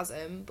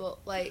orgasm, but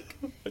like.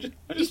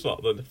 I just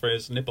thought the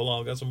phrase "nipple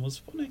orgasm" was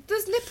funny.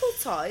 There's nipple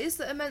toys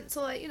that are meant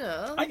to, like, you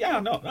know.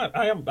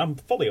 I'm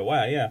fully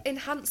aware. Yeah.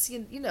 Enhance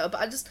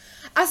but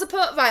I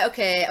suppose. Right.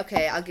 Okay.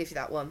 I'll give you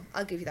that one.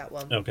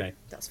 Okay.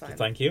 That's fine.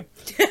 Thank you.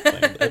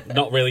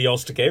 Not really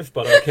yours to give,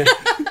 but okay.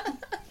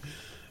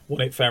 Won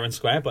it fair and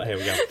square, but here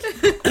we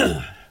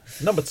go.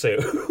 Number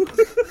 2.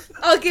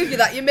 I'll give you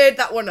that. You made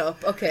that one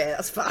up. Okay,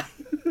 that's fine.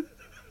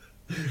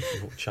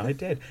 Which I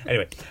did.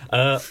 Anyway,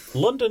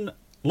 London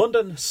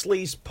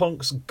sleaze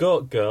punk's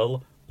goat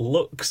girl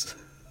looks.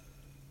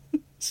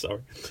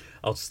 Sorry,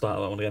 I'll start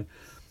that one again.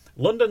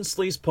 London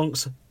sleaze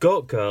punk's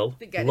goat girl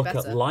look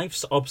at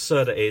life's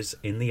absurdities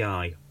in the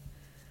eye.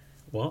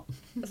 What?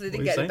 So they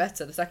didn't get any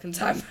better the second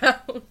time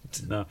round.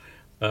 No.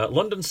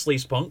 London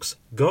sleaze punk's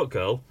goat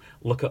girl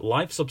look at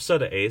life's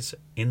absurdities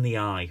in the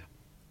eye.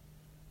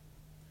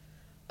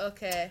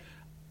 Okay.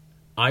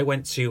 I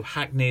went to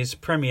Hackney's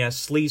premier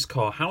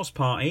sleazecore house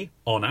party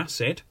on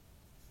acid.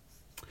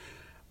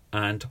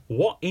 And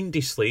what indie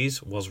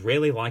sleaze was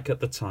really like at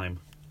the time?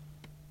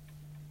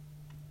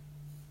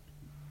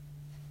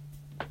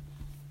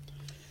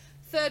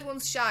 Third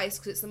one's shice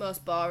because it's the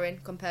most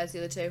boring compared to the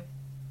other two.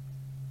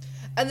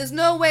 And there's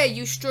no way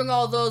you strung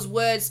all those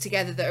words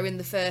together that are in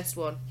the first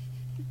one.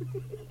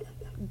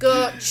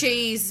 Goat,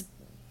 cheese,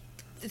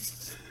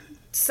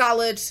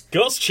 salad.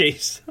 Goat's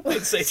cheese? I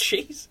didn't say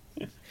cheese.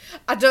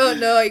 I don't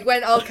know, it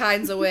went all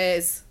kinds of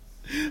ways.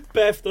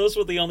 Beth, those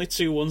were the only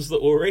two ones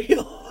that were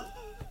real.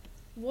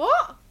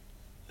 What?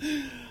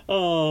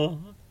 Oh.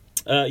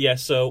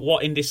 So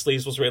what indie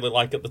sleaze was really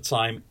like at the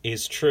time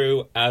is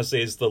true, as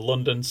is the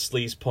London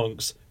sleaze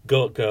punks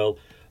goat girl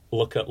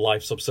look at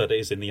life's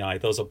absurdities in the eye.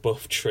 Those are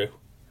both true.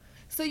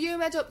 So you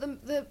made up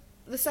the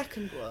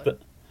second one?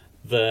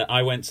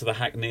 I went to the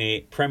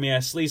Hackney premiere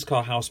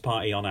Sleazecore House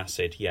Party on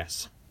acid.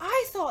 Yes.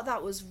 I thought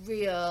that was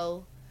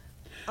real.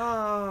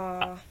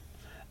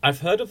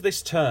 I've heard of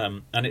this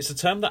term, and it's a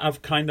term that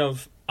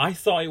I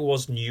thought it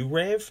was new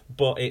rave,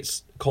 but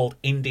it's called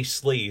indie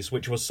sleaze,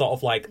 which was sort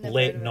of like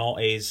late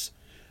noughties.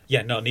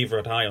 Yeah, no, neither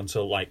had I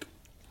until like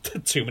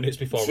 2 minutes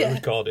before we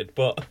recorded.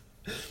 But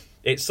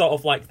it's sort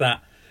of like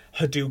that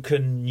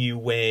Hadouken new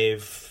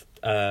wave,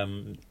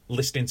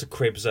 listening to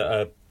Cribs at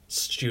a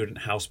student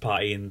house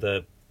party in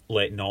the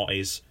late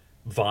noughties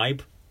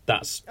vibe.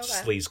 That's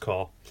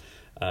sleazecore,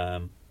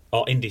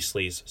 or indie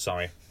sleaze.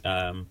 Sorry.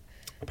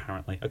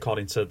 Apparently,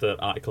 according to the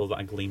article that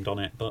I gleaned on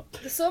it. But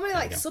there's so many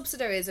like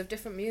subsidiaries of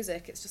different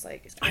music. It's just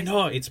like I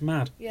know, it's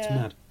mad. Yeah. It's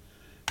mad.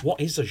 What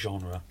is a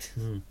genre?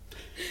 When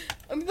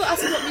people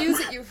ask me what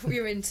music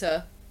you're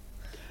into,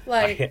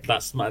 like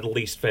that's my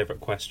least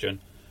favourite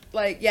question.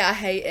 Like, I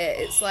hate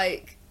it. It's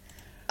like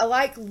I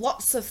like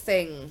lots of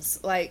things.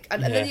 Like,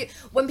 and then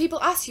when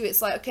people ask you,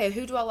 it's like, okay,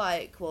 who do I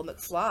like? Well,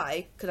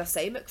 McFly. Could I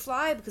say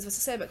McFly? Because if I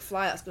say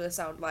McFly, that's going to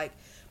sound like.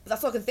 But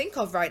that's all I can think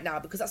of right now,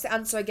 because that's the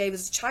answer I gave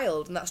as a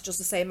child, and that's just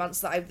the same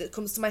answer that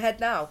comes to my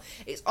head now.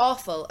 It's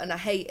awful, and I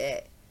hate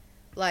it.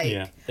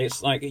 Like,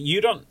 it's like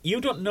you don't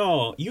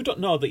know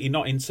that you're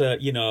not into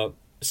 60s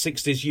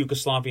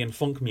Yugoslavian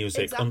funk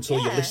music until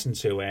you listen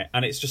to it,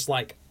 and it's just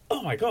like,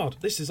 oh my god,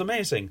 this is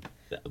amazing.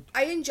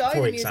 I enjoy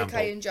the music.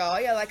 I enjoy.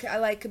 I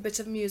like a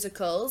bit of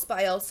musicals, but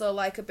I also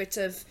like a bit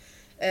of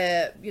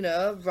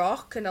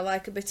rock, and I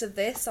like a bit of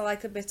this. I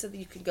like a bit of,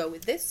 you can go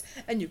with this,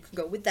 and you can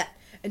go with that.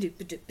 And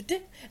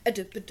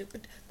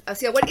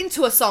see, I went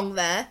into a song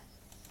there.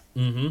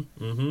 And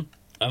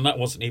that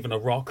wasn't even a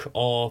rock,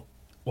 or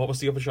what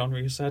was the other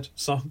genre you said?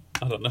 Song?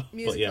 I don't know.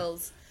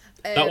 Musicals.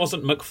 But that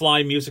wasn't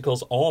McFly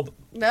musicals or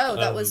no,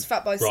 that was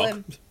Fatboy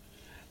Slim.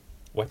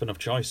 Weapon of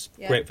Choice.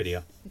 Yeah. Great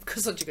video.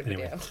 Such a good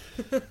video.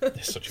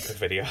 It's such a good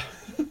video.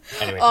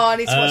 Anyway. Oh, I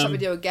need to watch that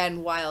video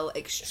again while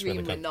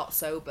extremely really not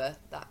sober.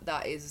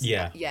 That is...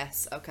 Yeah.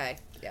 Yes, okay,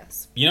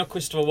 yes.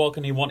 Christopher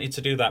Walken, he wanted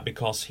to do that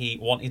because he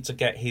wanted to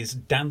get his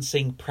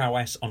dancing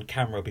prowess on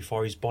camera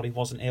before his body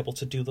wasn't able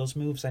to do those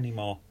moves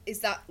anymore. Is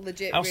that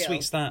legit How real?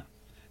 sweet's that?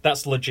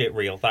 That's legit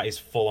real. That is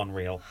full on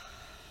real.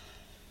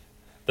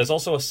 There's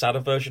also a sadder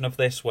version of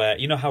this where,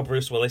 you know how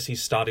Bruce Willis,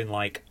 he's starred in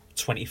like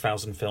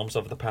 20,000 films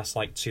over the past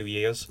like 2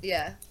 years?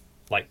 Yeah.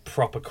 Like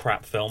proper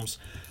crap films.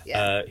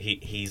 Yeah.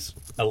 He's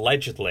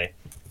allegedly,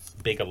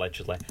 big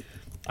allegedly,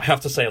 I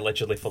have to say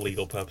allegedly for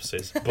legal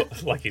purposes,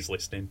 but like he's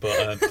listening.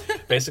 But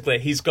basically,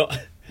 he's got.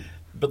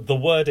 But the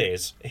word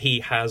is he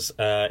has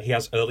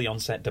early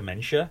onset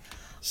dementia,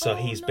 so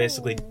he's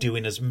basically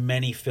doing as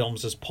many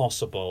films as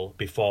possible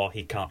before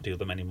he can't do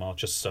them anymore,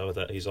 just so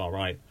that he's all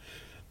right.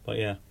 But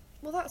yeah.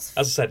 Well, that's.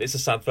 As I said, it's a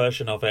sad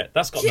version of it.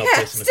 That's got no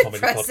place in the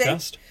comedy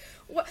podcast.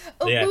 We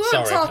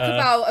won't talk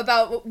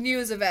about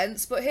news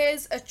events, but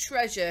here's a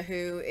treasure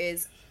who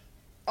is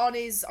on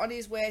his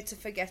way to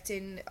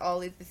forgetting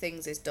all of the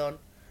things he's done.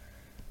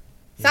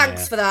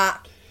 Thanks for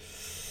that.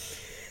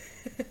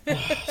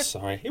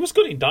 Sorry. It was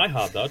good in Die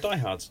Hard, though. Die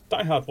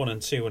Hard 1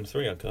 and 2 and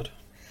 3 are good.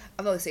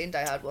 I've only seen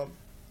Die Hard 1.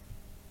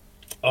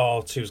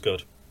 Oh, 2's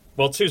good.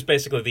 Well, 2's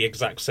basically the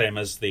exact same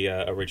as the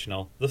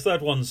original. The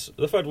third one's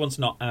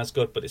not as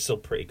good, but it's still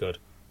pretty good.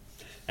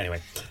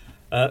 Anyway,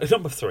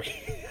 number 3.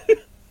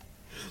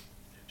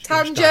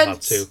 Tangent. Die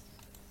Hard 2.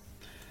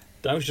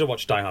 I should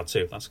watch Die Hard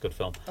 2. That's a good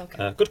film.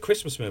 Okay. Good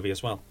Christmas movie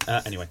as well.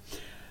 Anyway.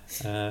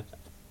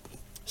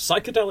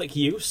 Psychedelic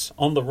use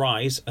on the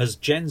rise as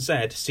Gen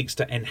Z seeks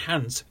to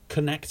enhance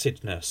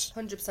connectedness.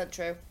 100%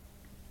 true.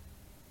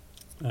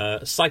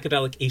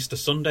 Psychedelic Easter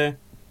Sunday.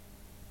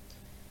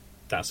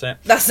 That's it.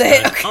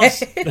 Okay.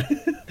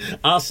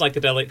 Are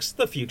psychedelics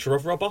the future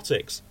of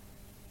robotics?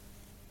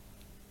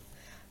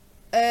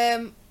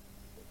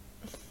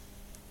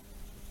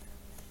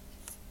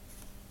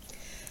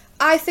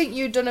 I think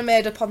you'd done a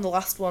made up on the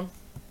last one.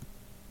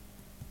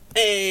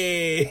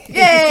 Hey!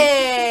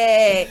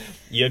 Yay!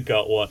 You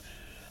got one.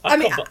 I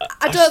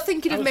don't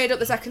think you'd have made up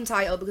the second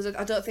title, because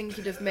I don't think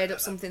you'd have made up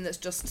something that's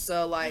just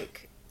so,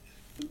 like...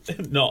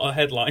 Not a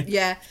headline.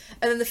 Yeah.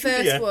 And then the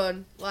first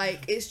one,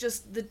 like, it's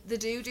just, they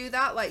do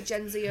that, like,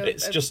 Gen Z...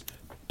 It's just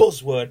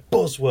buzzword.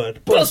 Put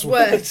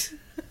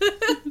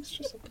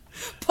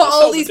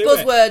all these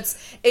buzzwords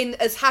in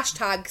as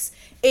hashtags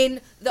in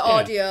the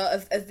audio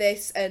of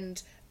this,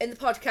 and in the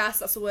podcast,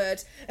 that's a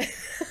word.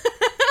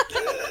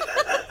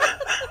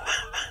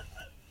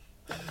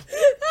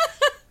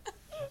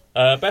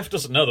 Beth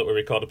doesn't know that we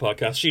record a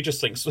podcast. She just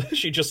thinks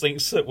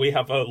that we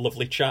have a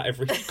lovely chat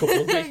every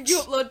couple of weeks. You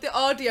upload the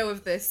audio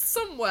of this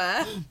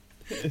somewhere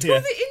to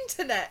the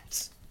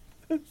internet.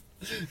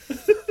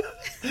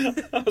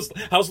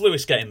 How's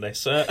Lewis getting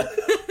this?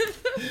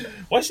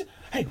 Why is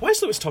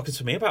Lewis talking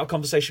to me about a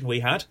conversation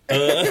we had? Who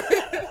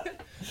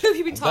have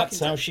you been talking That's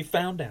to? how she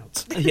found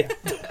out. Yeah.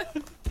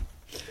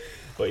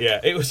 But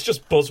yeah, it was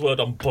just buzzword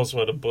on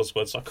buzzword on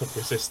buzzword, so I couldn't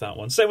resist that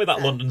one. Same with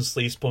that London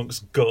Sleaze Punk's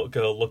Goat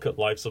Girl Look at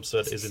Life's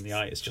Absurdities in the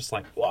Eye. It's just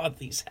like, what are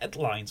these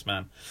headlines,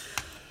 man?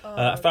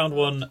 I found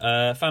one.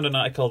 Found an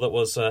article that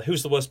was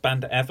 "Who's the worst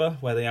band ever?"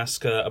 where they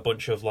ask a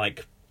bunch of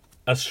like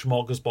a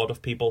smorgasbord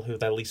of people who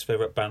their least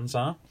favorite bands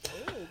are.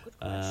 Oh, good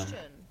question.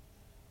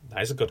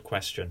 That is a good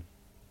question.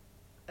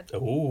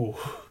 Ooh,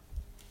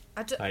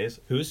 that is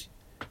who's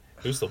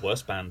the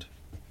worst band?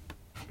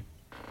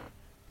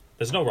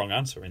 There's no wrong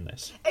answer in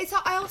this. I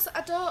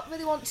don't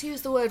really want to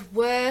use the word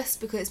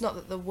worst because it's not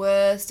that the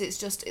worst.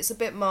 It's a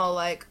bit more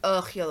like,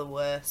 ugh, you're the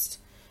worst,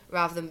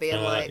 rather than being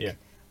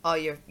oh,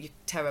 you're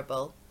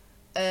terrible.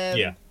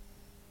 Yeah.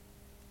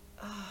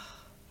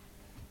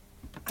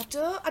 I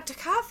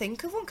can't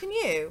think of one. Can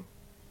you?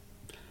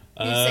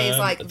 You say it's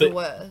like the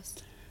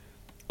worst.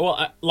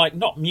 Well, like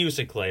not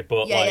musically,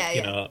 but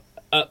you know,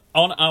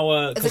 on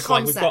our as a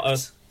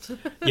concept.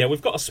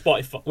 We've got a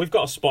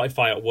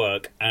Spotify at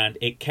work, and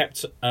it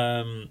kept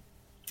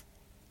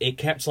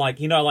like,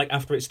 you know, like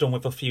after it's done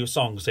with a few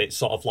songs, it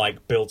sort of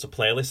like builds a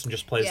playlist and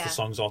just plays the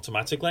songs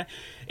automatically.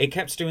 It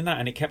kept doing that,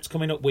 and it kept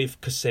coming up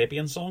with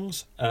Kasabian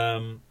songs,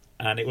 and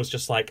it was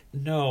just like,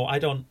 no, I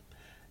don't,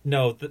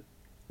 no,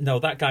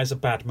 that guy's a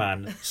bad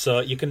man. So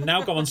you can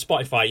now go on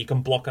Spotify, you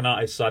can block an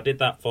artist. So I did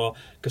that for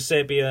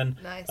Kasabian,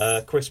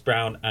 Chris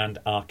Brown, and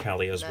R.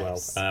 Kelly as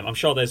well. I'm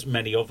sure there's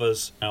many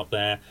others out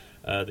there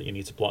that you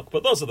need to block,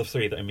 but those are the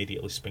three that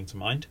immediately spring to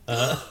mind.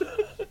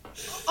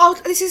 Oh,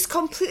 this is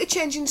completely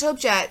changing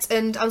subject,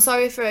 and I'm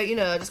sorry for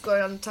just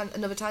going on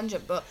another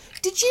tangent. But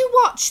did you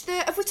watch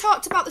have we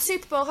talked about the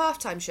Super Bowl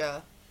halftime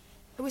show?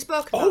 Have we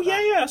spoken about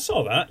that? Yeah, I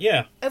saw that.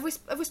 Yeah. Have we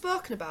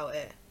spoken about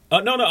it?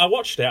 No, I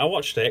watched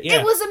it. Yeah.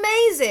 It was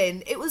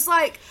amazing. It was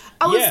like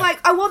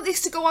I want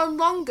this to go on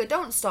longer.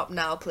 Don't stop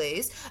now,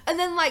 please. And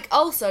then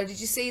also, did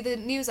you see the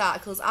news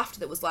articles after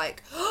that was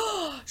like,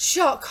 oh,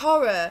 shock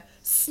horror,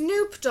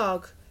 Snoop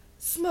Dogg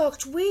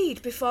smoked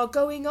weed before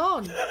going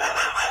on.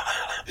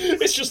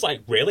 It's just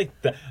like, really?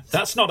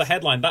 That's not a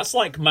headline. That's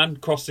like man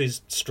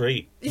crosses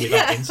street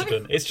without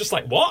incident. It's just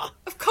like, what?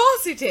 Of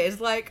course it is.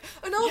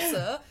 And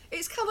also,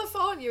 it's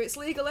California. It's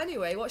legal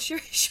anyway. What's your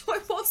issue?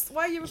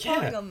 Why are you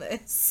reporting on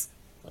this?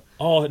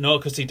 Oh, no,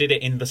 because he did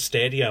it in the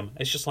stadium.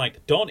 It's just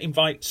like, don't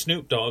invite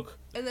Snoop Dogg.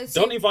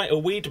 Don't invite a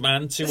weed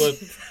man to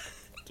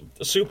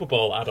a Super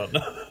Bowl. I don't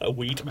know. A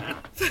weed man.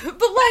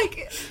 But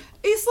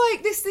it's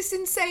like this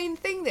insane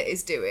thing that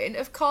he's doing.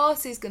 Of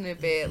course he's going to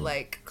be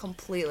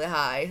completely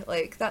high.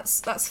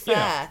 That's fair.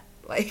 Yeah.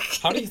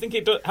 How do you think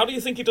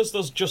he does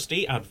those Just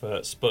Eat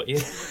adverts? But yeah.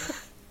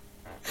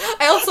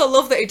 I also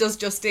love that he does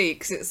Just Eat,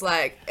 because it's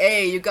like,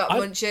 hey, you got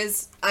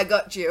munches, I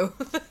got you.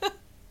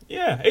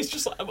 Yeah, it's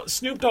just like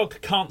Snoop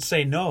Dogg can't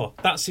say no.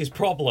 That's his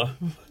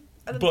problem.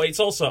 But it's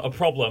also a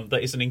problem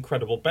that is an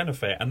incredible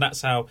benefit, and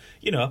that's how,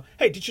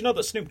 hey, did you know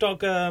that Snoop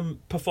Dogg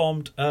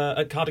performed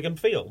at Cardigan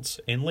Fields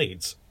in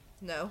Leeds?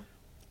 No.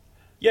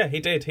 Yeah,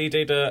 he did. He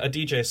did a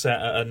DJ set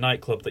at a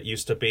nightclub that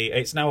used to be...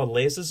 It's now a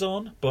Laser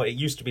Zone, but it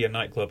used to be a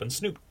nightclub, and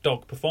Snoop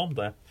Dogg performed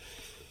there.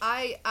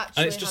 I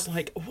actually And it's just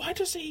like, why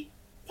does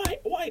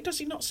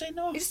he not say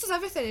no? He just does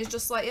everything. He's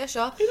just like, yeah,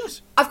 sure. He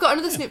does. I've got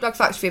another Snoop Dogg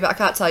fact for you, but I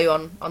can't tell you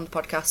on the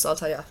podcast, so I'll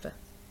tell you after.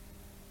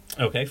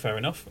 Okay, fair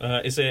enough.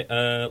 Is it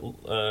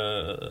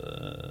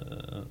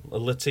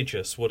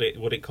litigious? Would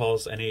it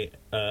cause any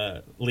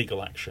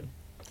legal action?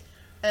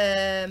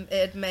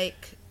 It'd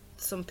make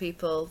some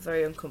people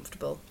very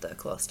uncomfortable that are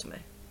close to me.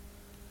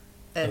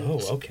 And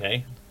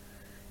okay.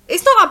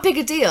 It's not that big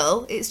a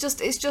deal. It's just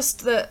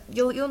that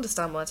you'll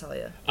understand when I tell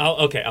you.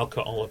 I'll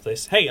cut all of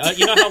this. Hey,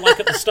 you know how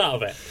at the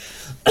start of it,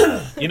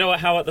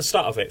 how at the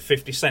start of it,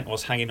 50 Cent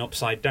was hanging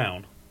upside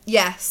down?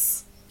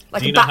 Yes.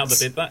 Do you know how they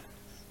did that?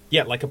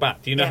 Yeah, like a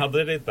bat. Do you know how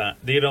they did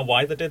that? Do you know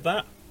why they did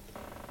that?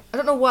 I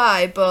don't know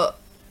why, but...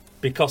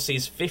 Because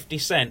he's 50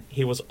 Cent,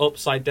 he was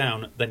upside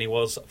down, then he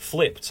was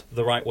flipped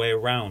the right way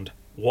around.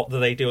 What do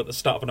they do at the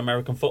start of an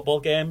American football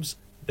games?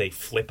 They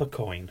flip a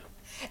coin.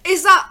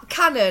 Is that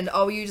canon,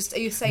 or are you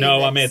saying No,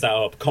 this? I made that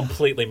up.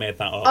 Completely made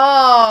that up.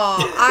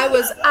 Oh, I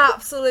was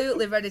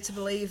absolutely ready to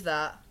believe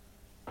that.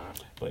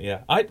 But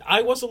yeah,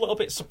 I was a little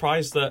bit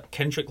surprised that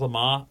Kendrick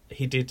Lamar,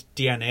 he did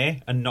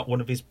DNA and not one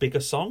of his bigger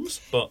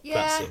songs, but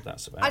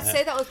that's about it. I'd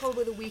say that was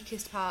probably the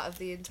weakest part of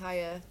the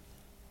entire,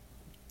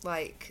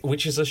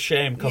 Which is a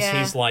shame, because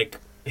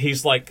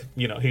he's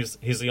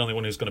the only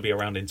one who's going to be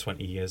around in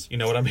 20 years. You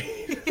know what I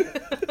mean?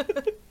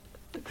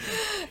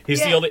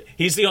 He's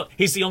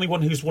the only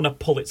one who's won a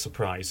Pulitzer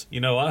Prize.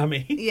 You know what I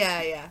mean?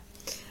 Yeah.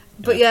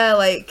 But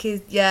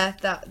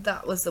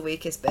that was the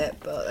weakest bit.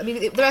 But I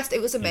mean, the rest,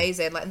 it was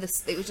amazing.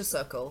 It was just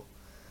so cool.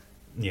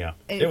 Yeah,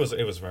 it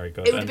was very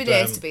good. It would have been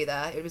nice to be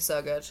there. It was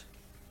so good.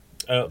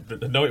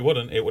 No, it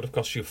wouldn't. It would have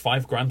cost you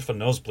 $5,000 for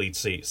nosebleed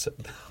seats.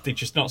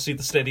 Did you not see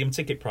the stadium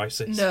ticket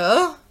prices?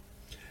 No.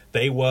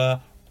 They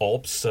were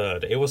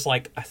absurd. It was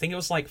I think it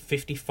was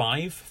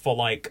 $55 for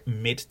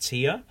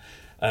mid-tier.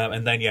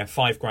 And then,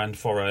 $5,000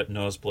 for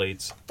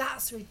nosebleeds.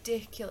 That's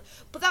ridiculous.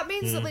 But that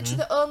means that literally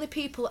the only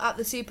people at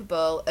the Super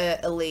Bowl are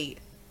elite.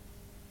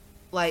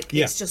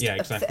 It's just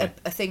a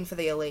thing for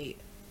the elite.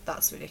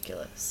 That's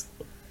ridiculous.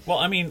 Well,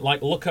 I mean,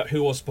 look at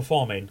who was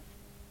performing.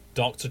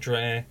 Dr.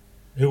 Dre,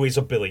 who is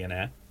a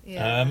billionaire.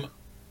 Yeah.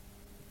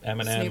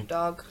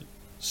 Eminem,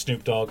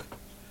 Snoop Dogg,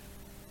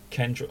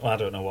 Kendrick. I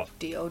don't know what.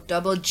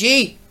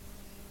 D-O-double-G.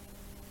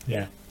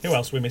 Yeah. Who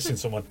else? We're missing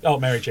someone. Oh,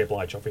 Mary J.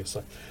 Blige,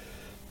 obviously.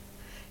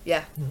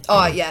 Yeah.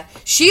 Oh, yeah.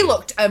 She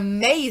looked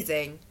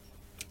amazing.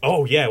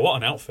 Oh, yeah. What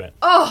an outfit.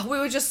 Oh, we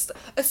were just...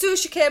 As soon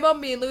as she came on,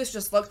 me and Lewis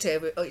just looked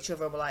at each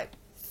other and were like,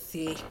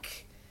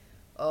 thick.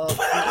 Oh,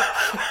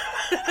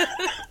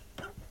 thick.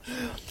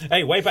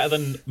 Hey, way better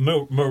than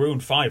Maroon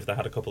 5 they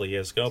had a couple of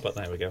years ago, but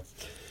there we go.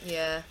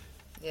 Yeah.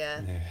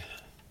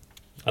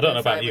 I don't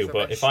know about you,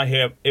 but if I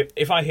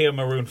hear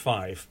Maroon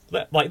 5,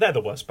 they're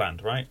the worst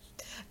band, right?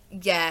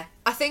 Yeah,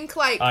 I think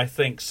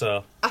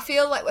so. I think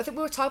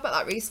we were talking about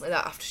that recently,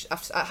 that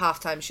after at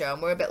halftime show,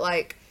 and we're a bit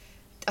like,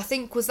 I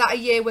think, was that a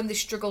year when they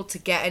struggled to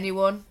get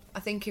anyone? I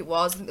think it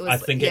was. I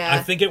think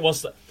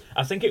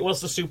it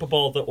was the Super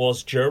Bowl that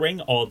was during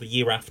or the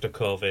year after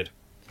COVID.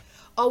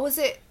 Or was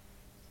it?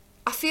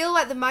 I feel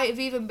like there might have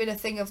even been a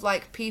thing of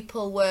like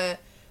people were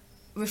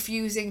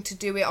refusing to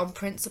do it on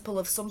principle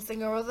of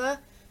something or other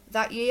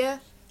that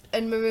year,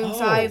 and Maroon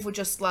 5 were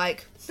just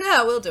like,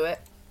 yeah, we'll do it.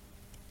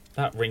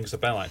 That rings a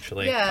bell,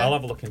 actually. Yeah. I'll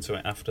have a look into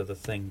it after the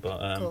thing,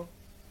 but cool.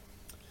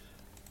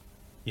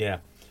 Yeah.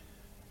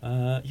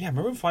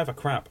 Maroon 5 are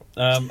crap.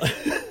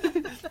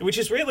 Which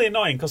is really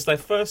annoying, because their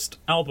first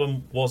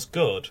album was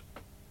good,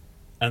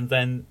 and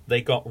then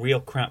they got real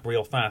crap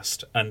real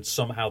fast, and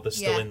somehow they're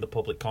still in the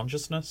public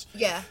consciousness.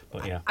 Yeah.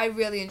 But yeah. I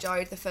really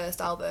enjoyed the first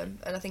album,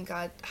 and I think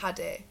I had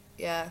it,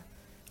 yeah.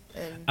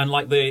 And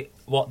like the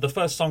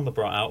first song they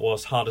brought out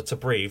was "Harder to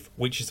Breathe,"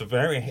 which is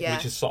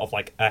which is sort of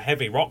like a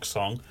heavy rock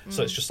song.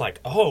 So it's just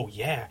like, oh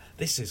yeah,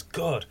 this is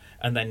good.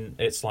 And then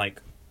it's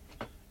like,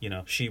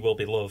 "She Will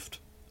Be Loved,"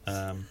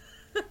 and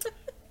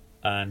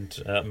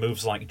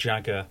 "Moves Like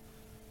Jagger,"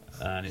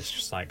 and it's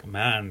just like,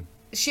 man,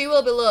 "She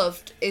Will Be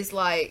Loved" is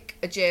like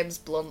a James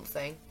Blunt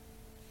thing.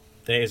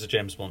 It is a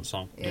James Blunt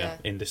song,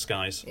 in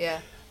disguise.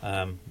 Yeah.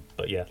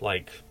 But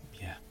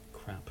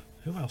crap.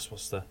 Who else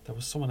was there? There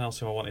was someone else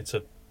who I wanted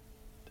to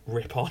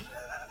rip on.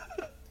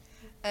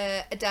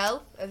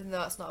 Adele, even though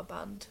that's not a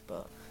band,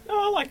 but... No,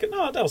 I like it.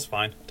 No, Adele's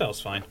fine.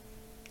 That's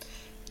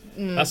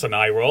an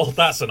eye roll.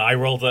 That's an eye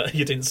roll that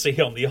you didn't see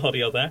on the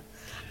audio there.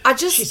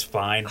 She's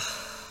fine.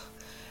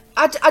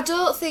 I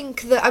don't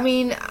think that... I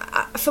mean,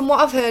 from what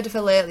I've heard of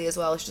her lately as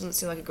well, she doesn't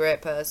seem like a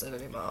great person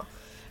anymore.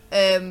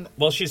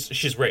 Well,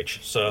 she's rich,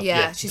 so...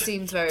 Yeah, she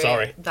seems very...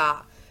 Sorry.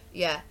 That.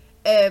 Yeah.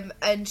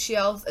 And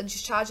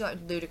she's charging like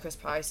ludicrous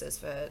prices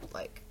for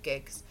like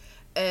gigs.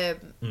 I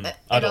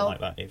don't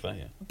like that either.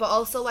 Yeah. But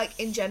also like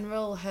in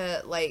general,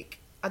 her like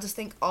I just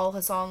think all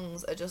her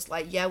songs are just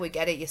like, yeah, we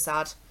get it, you're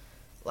sad.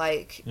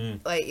 Like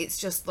it's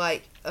just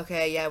like,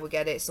 okay, yeah, we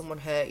get it. Someone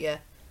hurt you.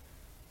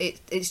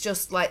 It's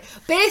just like,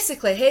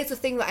 basically, here's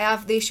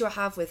the issue I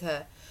have with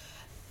her.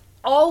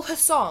 All her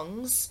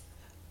songs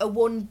are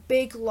one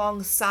big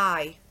long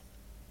sigh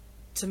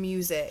to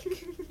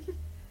music.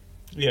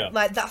 Yeah.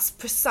 Like, that's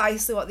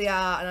precisely what they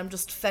are, and I'm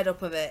just fed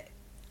up of it.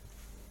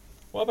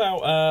 What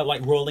about,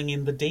 like, Rolling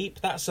in the Deep?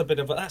 That's a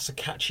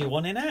catchy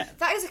one, isn't it?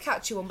 That is a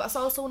catchy one, but that's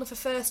also one of the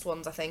first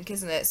ones, I think,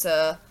 isn't it?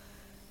 So,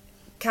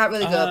 can't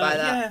really go by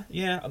that.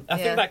 Yeah. I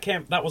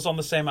think that was on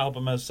the same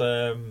album as,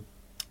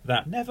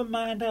 that Never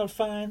Mind, I'll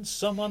Find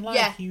Someone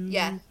Like You.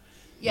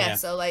 Yeah,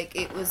 so, like,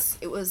 it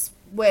was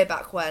way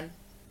back when.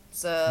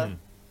 So,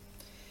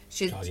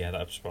 God, yeah,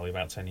 that was probably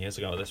about 10 years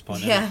ago at this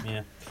point. Yeah.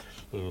 Yeah.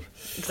 Ooh.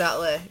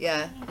 Exactly,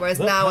 yeah. Whereas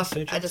now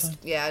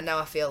now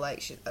I feel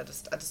like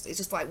it's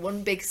just like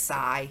one big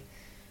sigh.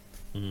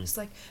 It's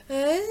like,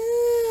 baby.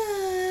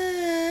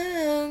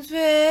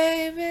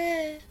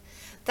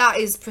 That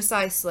is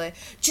precisely.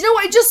 Do you know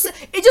what?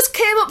 It just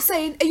came up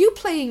saying, "Are you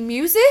playing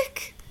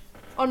music?"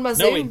 on my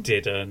Zoom. No, it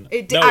didn't.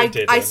 It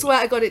didn't. I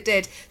swear to God, it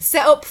did.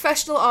 Set up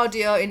professional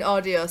audio in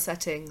audio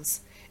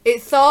settings.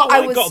 It thought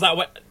I was. Got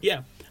that.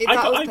 Yeah. I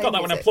got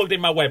that when I plugged in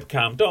my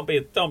webcam. Don't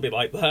be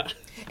like that.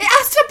 It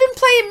has to have been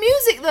playing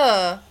music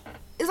though.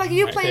 It's like, are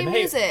you playing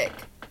music?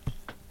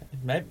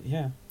 Maybe,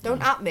 yeah.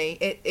 Don't at me.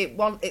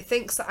 It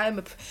thinks that I'm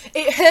a.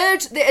 It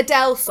heard the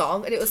Adele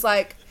song and it was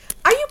like,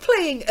 "Are you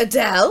playing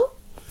Adele?"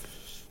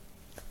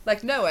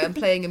 Like, no, I'm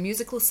playing a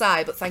musical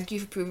sigh. But thank you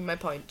for proving my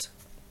point.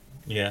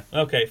 Yeah.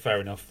 Okay. Fair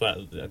enough.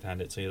 I'd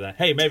hand it to you there.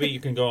 Hey, maybe you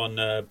can go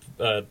on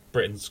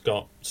Britain's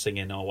Got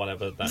Singing or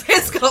whatever.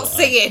 Britain's Got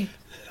Singing.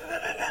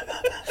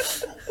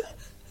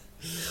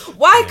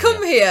 Why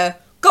come here?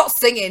 Got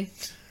Singing.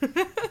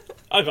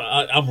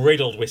 I'm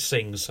riddled with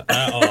sings.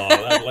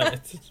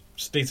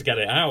 Just need to get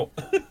it out.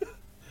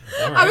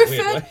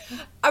 Right,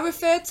 I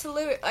referred to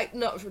Lewis, like,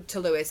 not to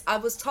Lewis. I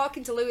was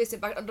talking to Lewis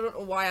in back. I don't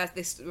know why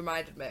this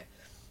reminded me.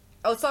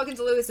 I was talking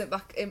to Lewis in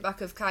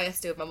back of Kai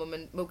Estee with my mum,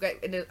 and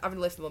having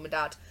a lift with mum and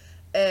dad.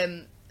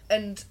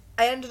 And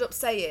I ended up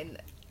saying,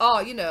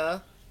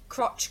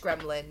 crotch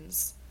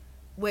gremlins,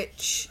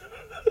 which.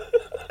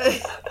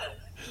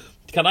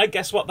 Can I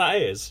guess what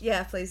that is?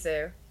 Yeah, please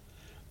do.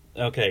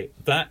 Okay,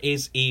 that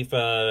is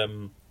either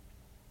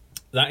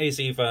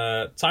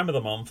time of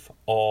the month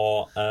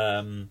or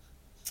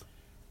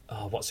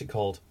what's it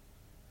called?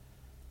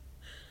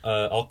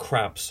 or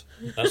crabs.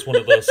 That's one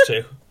of those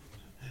two.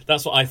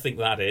 That's what I think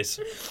that is.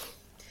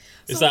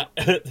 Is so,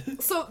 that...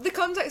 So the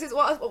context is,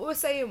 what we were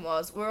saying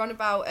was, we're on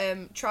about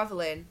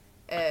travelling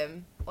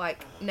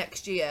like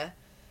next year,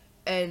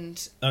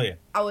 and oh yeah,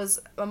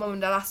 my mum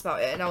and dad asked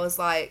about it, and I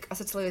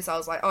said to Lewis, I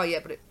was like, oh yeah,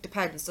 but it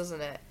depends,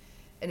 doesn't it?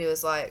 And he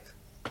was like,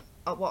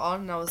 oh, what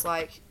on? And I was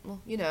like,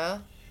 well, you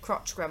know,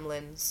 crotch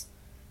gremlins.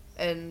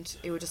 And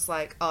he was just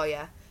like, oh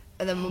yeah.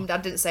 And then mum and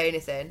dad didn't say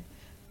anything.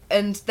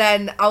 And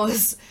then I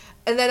was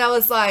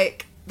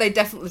like, they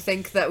definitely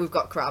think that we've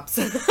got crabs.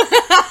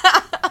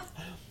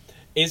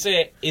 Is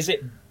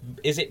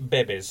it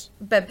babies?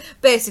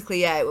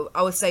 Basically, yeah.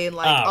 I was saying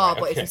like, right,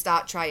 but okay. if you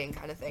start trying,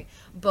 kind of thing.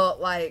 But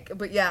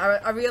yeah,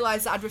 I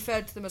realised that I'd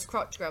referred to them as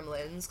crotch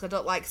gremlins because I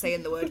don't like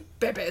saying the word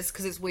babies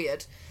because it's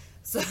weird.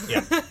 So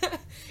yeah.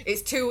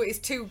 it's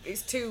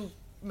too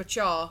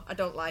mature. I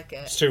don't like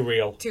it. It's too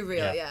real. Too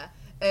real, yeah.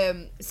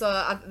 So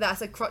I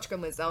said crotch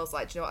gremlins, and I was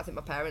like, do you know what? I think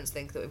my parents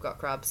think that we've got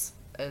crabs,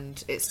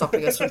 and it's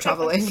stopping us from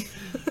travelling.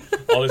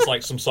 Or it's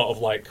like some sort of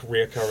like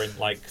reoccurring,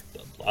 like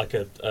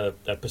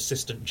a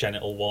persistent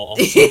genital wart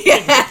or something.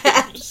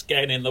 Yeah. Just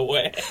getting in the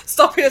way.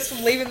 Stopping us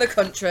from leaving the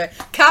country.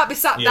 Can't be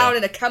sat down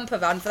in a camper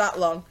van for that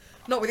long.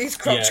 Not with these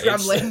crotch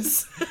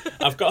gremlins.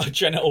 I've got a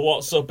genital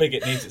wart so big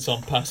it needs its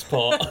own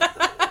passport.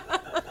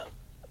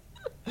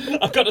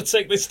 I've got to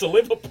take this to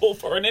Liverpool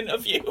for an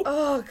interview.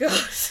 Oh,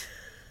 gosh.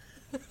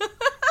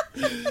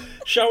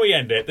 Shall we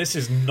end it? This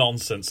is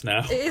nonsense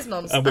now. It is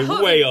nonsense. And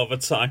we're way over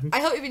time. I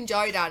hope you've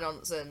enjoyed our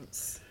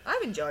nonsense.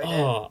 I've enjoyed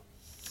it.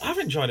 I've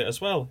enjoyed it as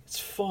well. It's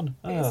fun.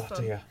 Fun.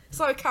 Dear.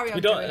 So carry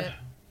on doing it.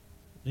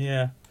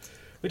 Yeah.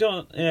 We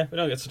don't get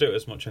to do it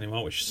as much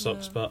anymore, which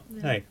sucks, but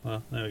hey,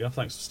 well, there we go.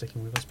 Thanks for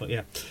sticking with us, but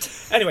yeah.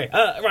 Anyway,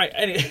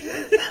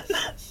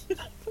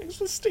 thanks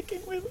for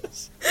sticking with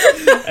us.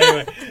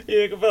 Anyway,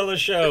 you can follow the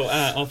show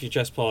at Off Your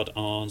Chest Pod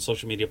on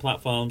social media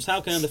platforms.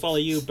 How can they follow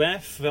you,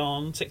 Beth,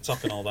 on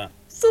TikTok and all that?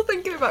 Still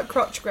thinking about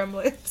crotch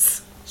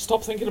gremlins.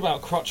 Stop thinking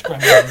about crotch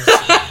gremlins.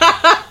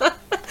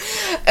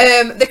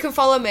 They can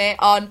follow me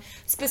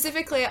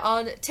specifically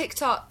on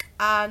TikTok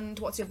and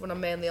what's the other one I'm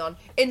mainly on?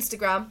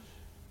 Instagram.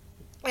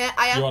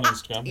 I am You're on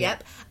Instagram?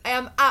 Yep. I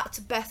am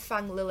at Beth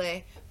Fang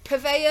Lily,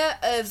 purveyor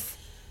of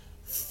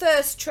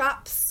thirst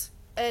traps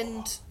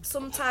and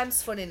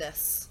sometimes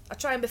funniness. I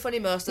try and be funny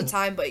most of the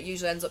time, but it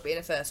usually ends up being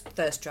a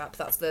thirst trap.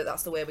 That's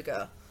the way we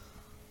go.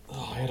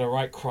 Oh, I had a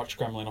right crotch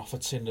gremlin off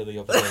of Tinder the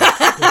other day.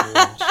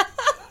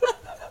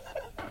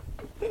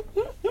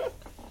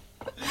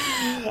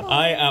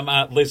 I am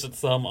at Lizard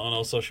Thumb on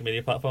all social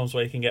media platforms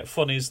where you can get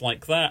funnies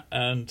like that,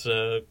 and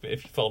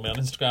if you follow me on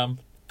Instagram,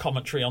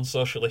 commentary on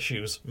social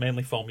issues,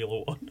 mainly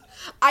Formula 1.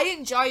 I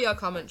enjoy your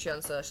commentary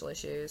on social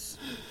issues.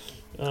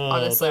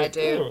 Honestly, I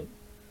do.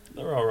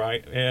 They're all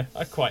right. Yeah,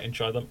 I quite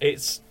enjoy them.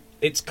 It's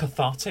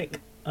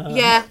cathartic.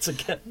 Yeah.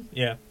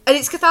 Yeah. And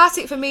it's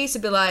cathartic for me to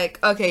be like,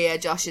 okay, yeah,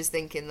 Josh is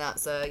thinking that,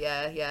 so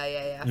yeah.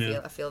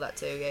 I feel that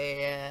too.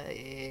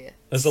 Yeah.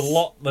 There's a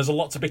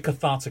lot to be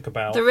cathartic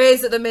about. There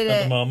is at the minute.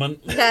 At the moment.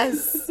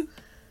 Yes.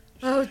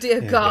 Oh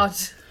dear God.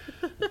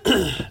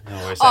 No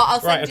worries.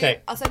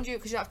 I'll send you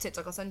because you have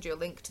TikTok. I'll send you a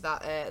link to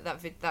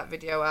that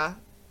video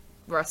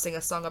where I sing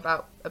a song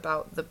about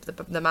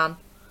the man.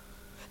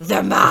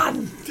 The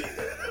man.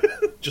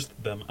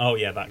 Just them. Oh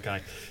yeah, that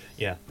guy.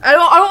 Yeah. I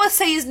don't want to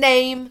say his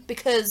name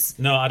because.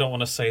 No, I don't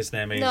want to say his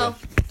name either. No,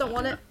 don't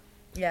want it.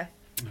 Yeah.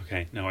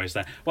 Okay, no worries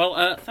there.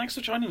 Well, thanks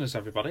for joining us,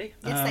 everybody.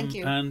 Yes, thank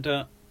you.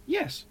 And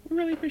yes, we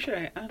really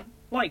appreciate it. And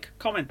like,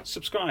 comment,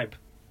 subscribe.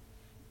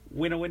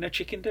 Winner,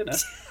 chicken dinner.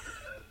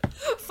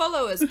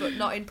 Follow us, but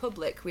not in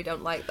public. We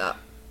don't like that.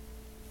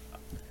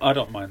 I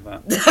don't mind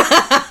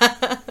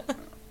that.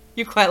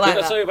 You quite like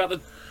that. Did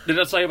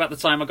I tell you about the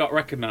time I got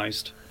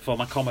recognised for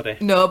my comedy?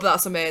 No, but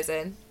that's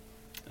amazing.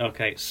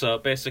 Okay, so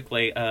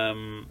basically,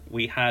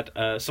 we had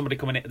somebody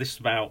coming in. This is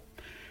about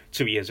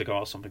 2 years ago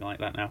or something like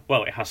that now.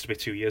 Well, it has to be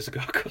 2 years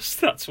ago because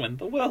that's when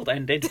the world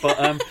ended.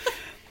 But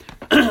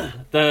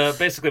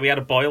basically, we had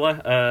a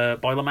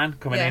boiler man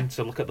coming in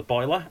to look at the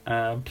boiler,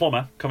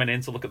 plumber coming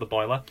in to look at the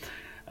boiler.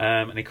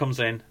 And he comes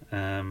in,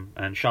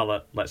 and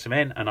Charlotte lets him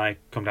in, and I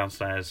come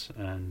downstairs,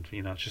 and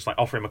just like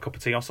offer him a cup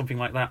of tea or something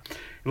like that.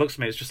 He looks at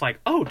me, it's just like,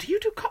 "Oh, do you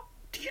do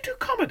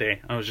comedy?"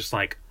 I was just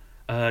like,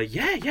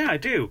 yeah, I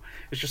do."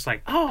 It's just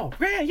like, "Oh,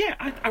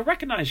 yeah, I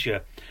recognise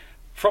you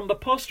from the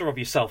poster of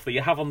yourself that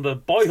you have on the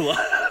boiler."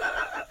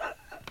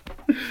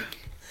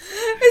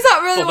 Is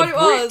that really what it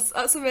was?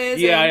 That's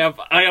amazing. Yeah,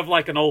 I have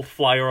like an old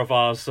flyer of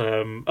ours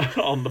on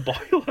the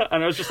boiler,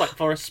 and I was just like,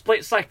 for a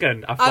split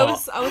second, I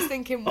was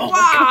thinking,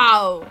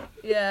 wow,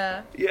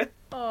 yeah.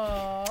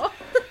 Aww.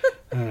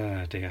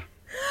 Oh dear.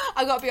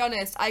 I gotta be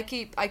honest. I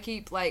keep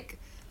like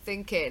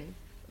thinking,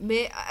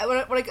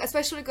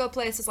 especially when I go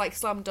places like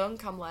Slam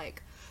Dunk, I'm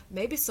like,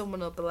 maybe someone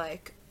will be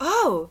like,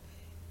 "Oh,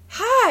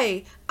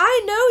 hi,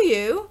 I know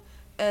you,"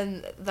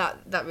 and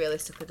that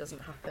realistically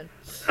doesn't happen.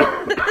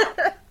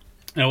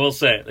 I will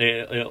say,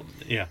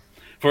 yeah.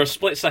 For a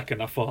split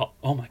second, I thought,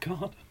 "Oh my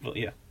god!" But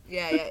yeah.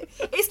 Yeah. It's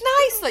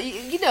nice that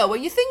you know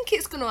when you think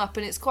it's going to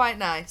happen. It's quite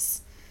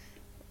nice.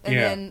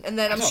 And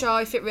then I'm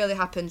sure if it really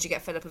happens, you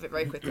get fed up of it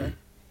very quickly.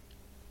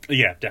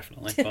 Yeah,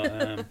 definitely.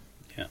 But,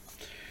 yeah.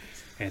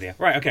 Yeah.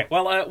 Right, okay.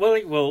 Well,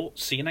 we'll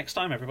see you next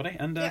time, everybody.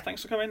 And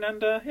thanks for coming.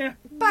 And, yeah.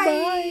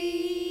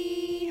 Bye.